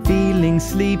 Feeling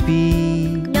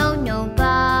sleepy? No, no,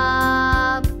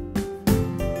 Bob.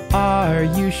 Are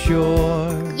you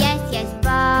sure? Yes, yes,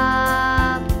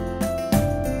 Bob.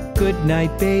 Good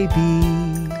night, baby.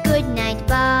 Good night,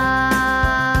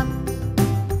 Bob.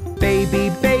 Baby,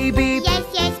 baby, Yes,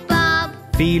 yes, Bob.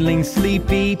 feeling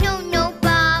sleepy? No, no,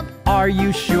 Bob. Are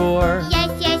you sure? Yes,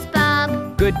 yes,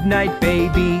 Bob. Good night,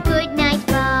 baby. Good night,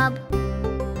 Bob.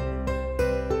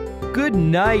 Good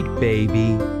night,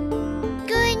 baby.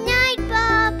 Good night,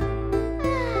 Bob.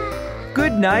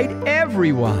 Good night,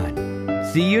 everyone.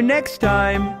 See you next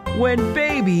time when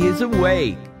baby is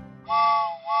awake.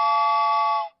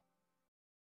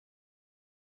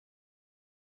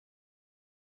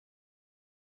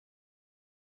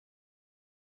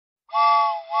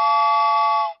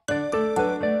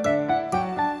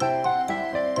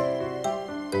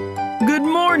 Good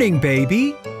morning,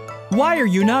 baby. Why are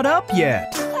you not up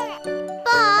yet?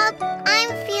 Bob, I'm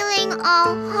feeling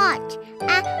all hot.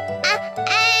 And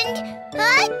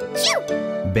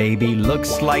achoo! Baby,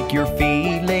 looks like you're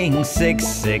feeling sick,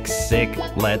 sick, sick.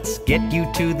 Let's get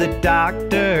you to the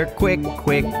doctor, quick,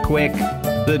 quick, quick.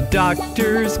 The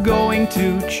doctor's going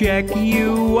to check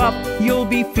you up. You'll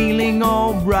be feeling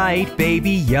all right,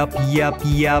 baby, yup, yup,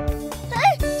 yup.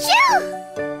 Achoo!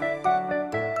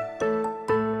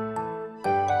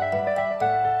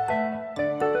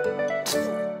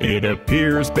 It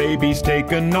appears baby's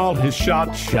taken all his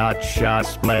shots.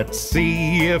 Let's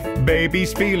see if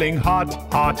baby's feeling hot,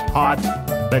 hot, hot.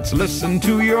 Let's listen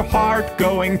to your heart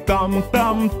going thump,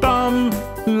 thump, thump.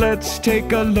 Let's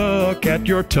take a look at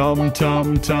your tum,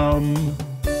 tum, tum.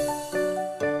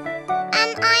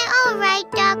 Am I all right,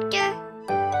 Doctor?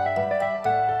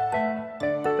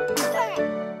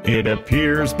 It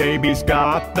appears baby's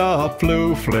got the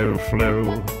flu, flu,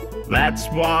 flu. That's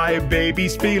why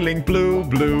baby's feeling blue,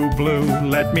 blue, blue.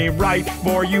 Let me write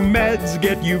for you meds,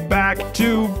 get you back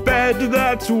to bed.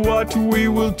 That's what we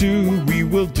will do,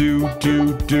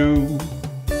 do, do.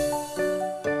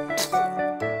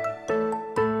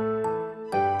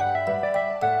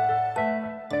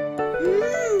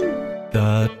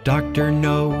 The doctor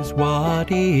knows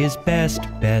what is best,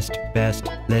 best, best.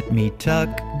 Let me tuck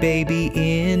baby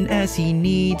in as he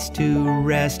needs to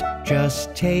rest.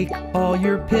 Just take all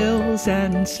your pills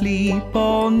and sleep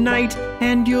all night,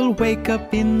 and you'll wake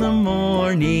up in the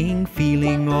morning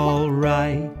feeling all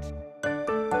right.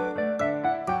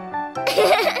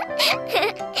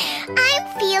 I'm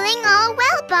feeling all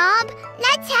well, Bob.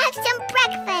 Let's have some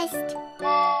breakfast.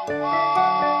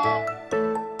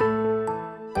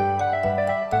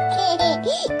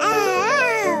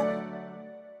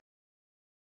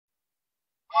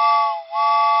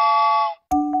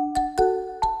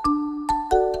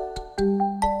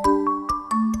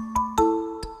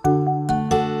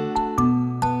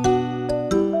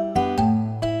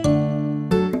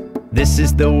 This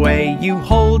is the way you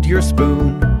hold your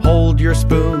spoon, hold your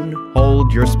spoon,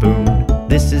 hold your spoon.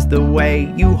 This is the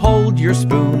way you hold your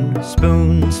spoon,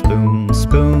 spoon, spoon,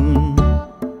 spoon.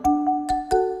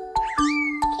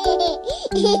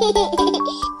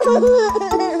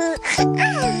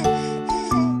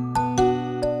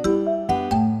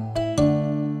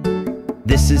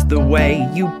 This is the way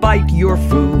you bite your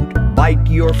food, bite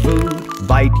your food,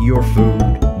 bite your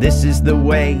food. This is the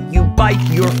way you bite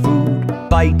your food,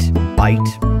 bite, bite,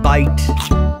 bite.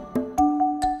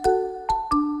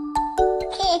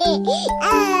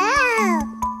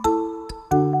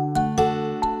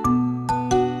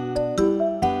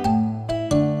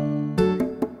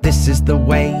 This is the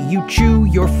way you chew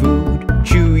your food,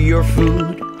 chew your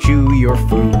food, chew your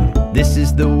food. This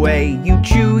is the way you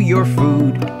chew your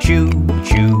food, chew,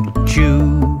 chew,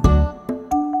 chew.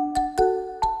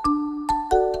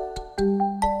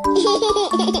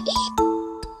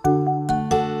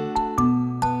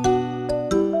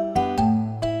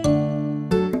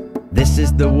 This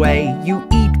is the way you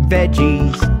eat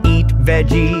veggies, eat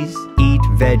veggies, eat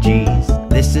veggies.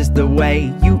 This is the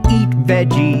way you eat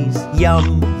veggies,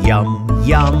 yum, yum,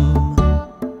 yum.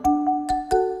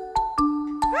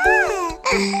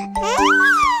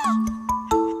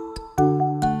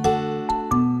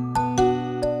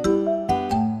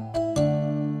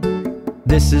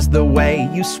 This is the way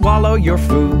you swallow your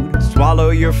food,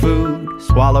 swallow your food,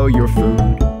 swallow your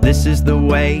food. This is the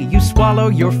way you swallow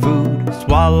your food,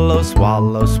 swallow,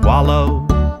 swallow, swallow.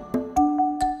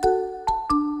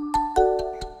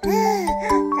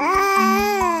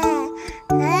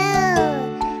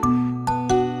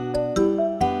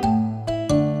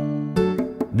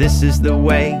 This is the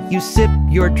way you sip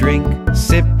your drink,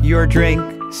 sip your drink,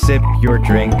 sip your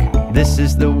drink. This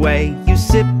is the way you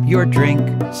sip your drink,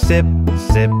 sip,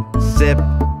 sip, sip.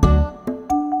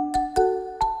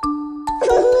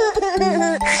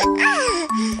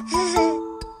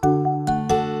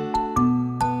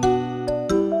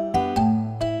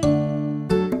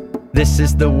 This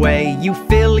is the way you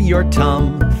fill your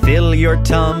tum. Fill your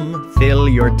tum, fill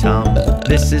your tum.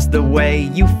 This is the way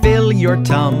you fill your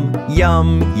tum.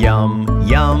 Yum, yum,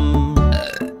 yum.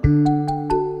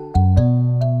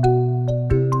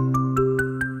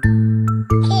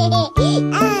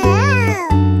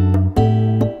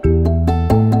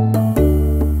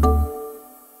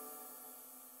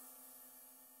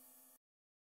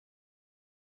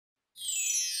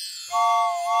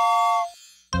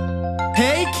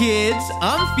 Hey kids,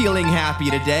 I'm feeling happy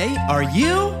today. Are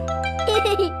you?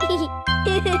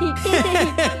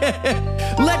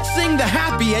 Let's sing the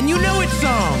happy and you know it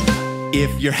song.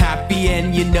 If you're happy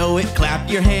and you know it, clap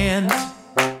your hands.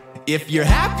 If you're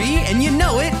happy and you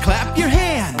know it, clap your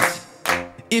hands.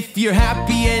 If you're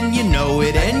happy and you know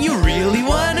it and you really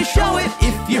want to show it,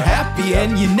 if you're happy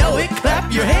and you know it,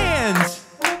 clap your hands.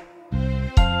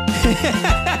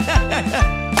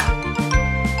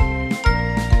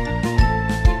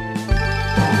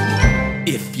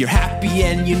 If you're happy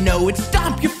and you know it,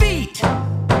 stomp your feet.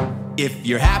 If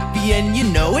you're happy and you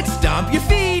know it, stomp your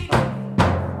feet.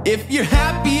 If you're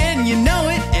happy and you know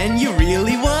it and you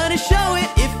really want to show it,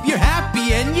 if you're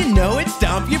happy and you know it,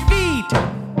 stomp your feet.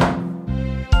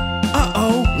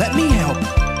 Uh-oh, let me help.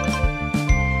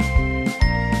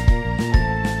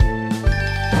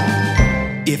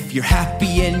 If you're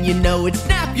happy and you know it,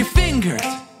 snap your fingers.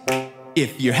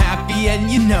 If you're happy and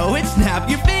you know it, snap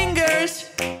your fingers.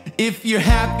 If you're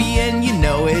happy and you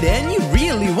know it and you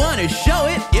really want to show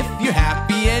it, if you're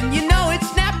happy and you know it,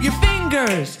 snap your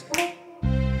fingers.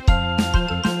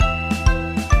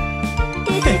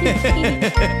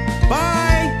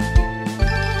 Bye.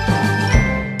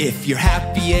 If you're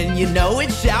happy and you know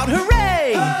it, shout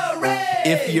hooray! Hooray!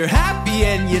 If you're happy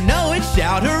and you know it,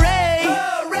 shout hooray!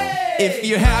 Hooray! If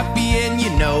you're happy and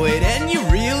you know it and you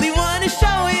really want to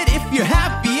show it, if you're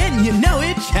happy and you know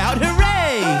it, shout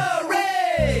hooray! Hooray!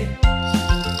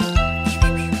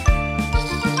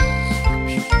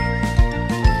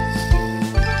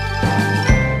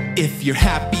 If you're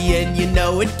happy and you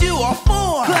know it, do all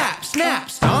four. Clap, snap,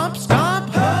 stomp, stomp.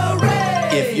 Hooray!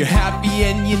 If you're happy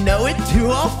and you know it,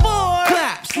 do all four.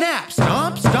 Clap, snap,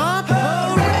 stomp, stomp.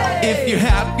 Hooray! If you're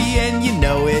happy and you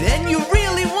know it and you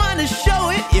really want to show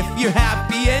it, if you're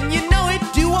happy and you know it,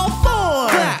 do all four.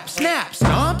 Clap, snap,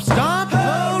 stomp, stomp.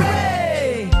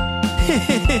 Hooray!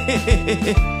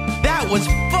 That was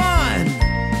fun!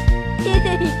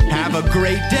 Have a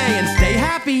great day and stay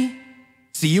happy.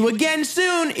 See you again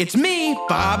soon. It's me,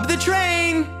 Bob the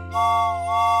Train.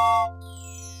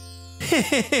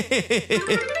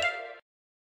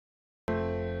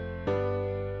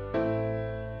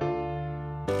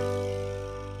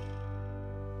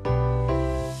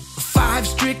 5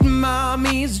 strict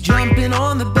mommies jumping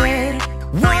on the bed.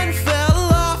 One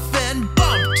fell off and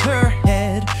bumped her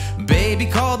head. Baby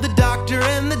called the doctor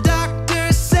and the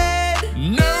doctor said,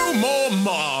 "No more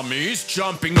mommies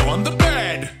jumping on the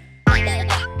bed."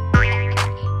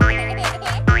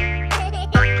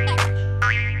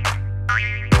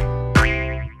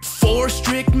 4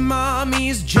 strict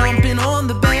mommies jumping on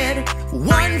the bed.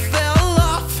 One fell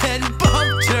off and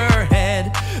bumped her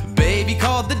head. Baby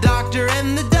called the doctor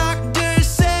and the doctor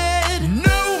said,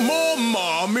 "No more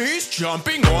mommies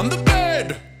jumping on the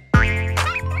bed."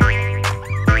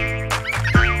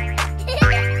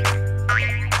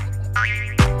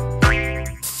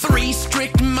 3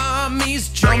 strict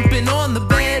mommies jumping on the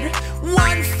bed.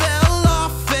 One fell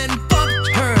off and bumped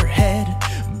her head.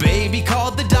 Baby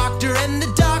called the doctor and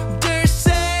the doctor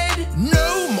said,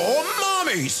 "No more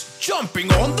mommies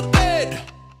jumping on the bed."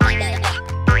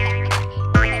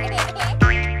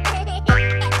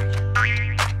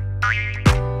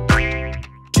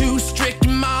 2 strict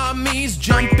mommies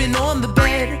jumping on the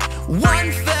bed.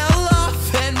 One fell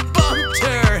off and bumped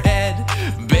her head.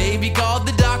 Baby called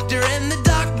the doctor and the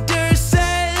doctor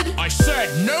said, I said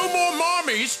no more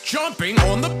mommies jumping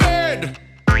on the bed.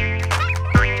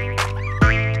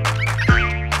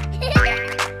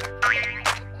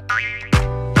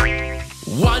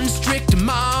 1 strict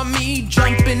mommy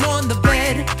jumping on the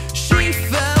bed. She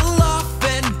fell off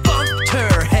and bumped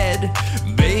her head.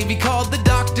 Baby called the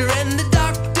doctor and the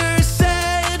doctor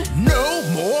said, No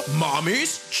more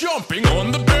mommies jumping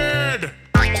on the bed.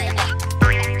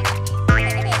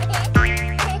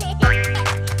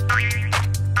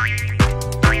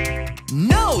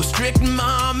 no strict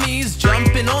mommies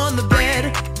jumping on the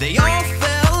bed. They all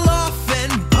fell off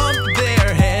and bumped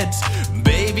their heads.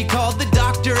 Baby called the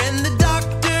doctor and the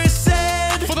doctor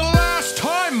said, For the last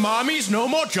time, mommies, no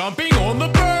more jumping on the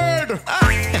bed.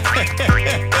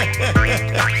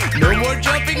 no more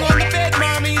jumping on the bed,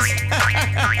 mommies.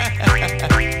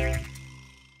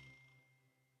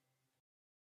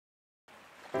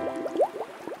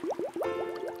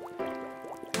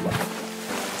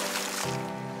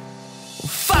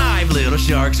 little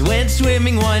sharks went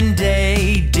swimming one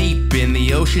day, deep in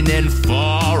the ocean and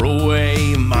far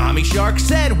away. Mommy shark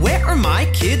said, "Where are my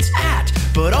kids at?"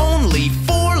 But only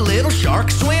 4 little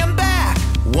sharks swam back.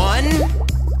 1,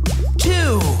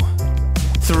 2,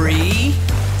 3,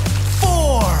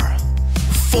 4.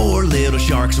 4 little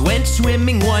sharks went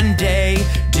swimming one day,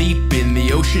 deep in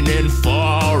the ocean and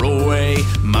far away.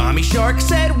 Mommy shark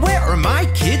said, "Where are my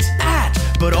kids at?"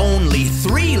 But only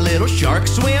 3 little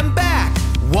sharks swam back.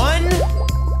 1,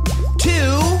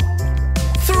 2,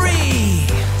 3.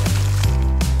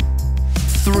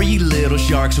 3 little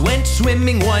sharks went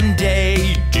swimming one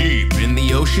day, deep in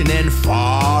the ocean and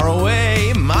far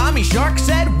away. Mommy shark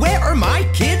said, "Where are my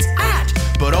kids at?"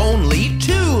 But only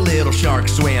 2 little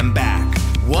sharks swam back.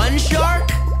 1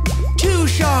 shark, 2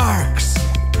 sharks.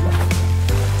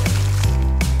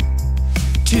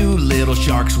 2 little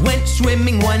sharks went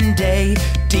swimming one day,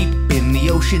 deep in the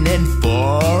ocean and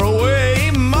far away.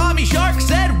 Mommy shark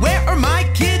said, "Where are my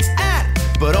kids at?"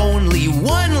 But only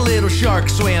 1 little shark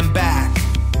swam back.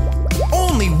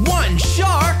 Only 1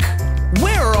 shark?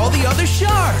 Where are all the other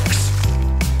sharks?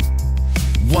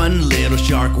 1 little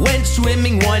shark went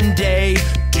swimming one day,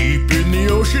 deep in the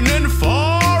ocean and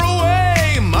far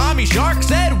away. Mommy shark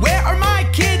said, "Where are my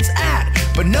kids at?"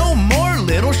 But no more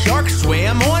little sharks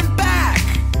swam on back.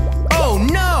 Oh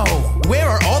no! Where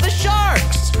are all the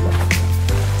sharks?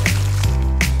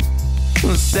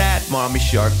 Sad mommy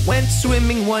shark went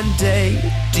swimming one day,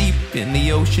 deep in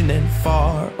the ocean and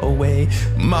far away.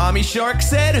 Mommy shark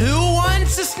said, "Who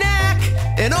wants a snack?"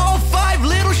 And all 5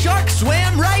 little sharks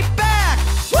swam right back.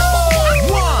 Woo!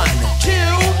 1,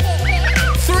 2,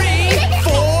 3,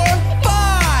 4,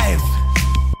 5.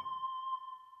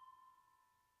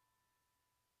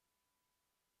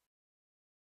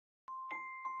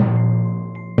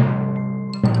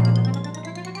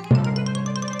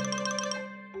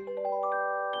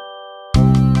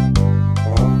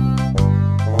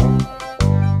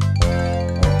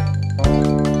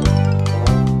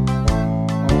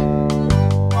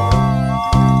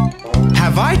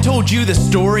 Have I told you the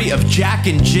story of Jack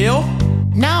and Jill?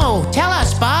 No, tell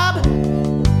us, Bob.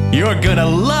 You're gonna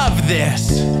love this.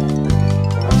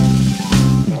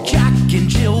 Jack and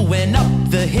Jill went up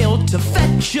the hill to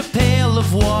fetch a pail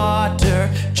of water.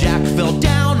 Jack fell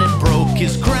down and broke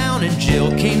his crown, and Jill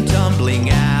came tumbling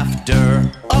after.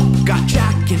 Up got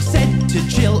Jack and said to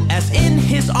Jill, as in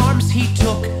his arms he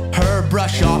took her,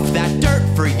 "Brush off that dirt,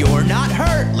 for you're not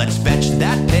hurt. Let's fetch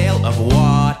that pail of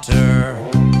water."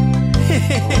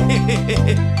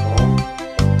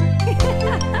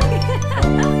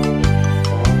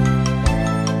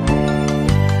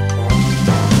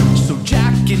 So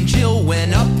Jack and Jill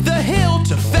went up the hill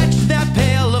to fetch that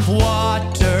pail of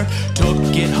water.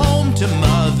 Took it home to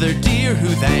Mother dear, who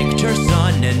thanked her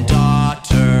son and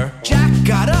daughter. Jack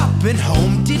got up and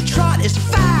home did trot as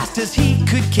fast as he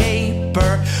could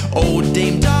caper. Old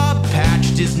Dame Dob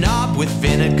patched his knob with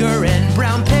vinegar and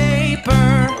brown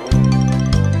paper.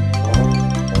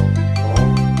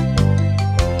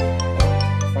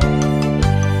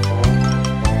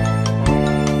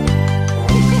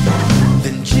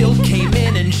 Jill came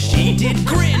in and she did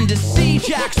grin to see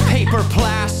Jack's paper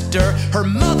plaster. Her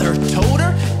mother told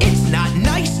her it's not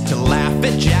nice to laugh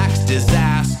at Jack's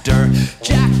disaster.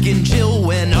 Jack and Jill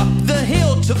went up the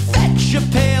hill to fetch a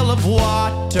pail of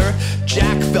water.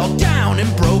 Jack fell down and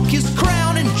broke his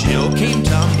crown, and Jill came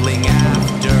tumbling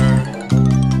after.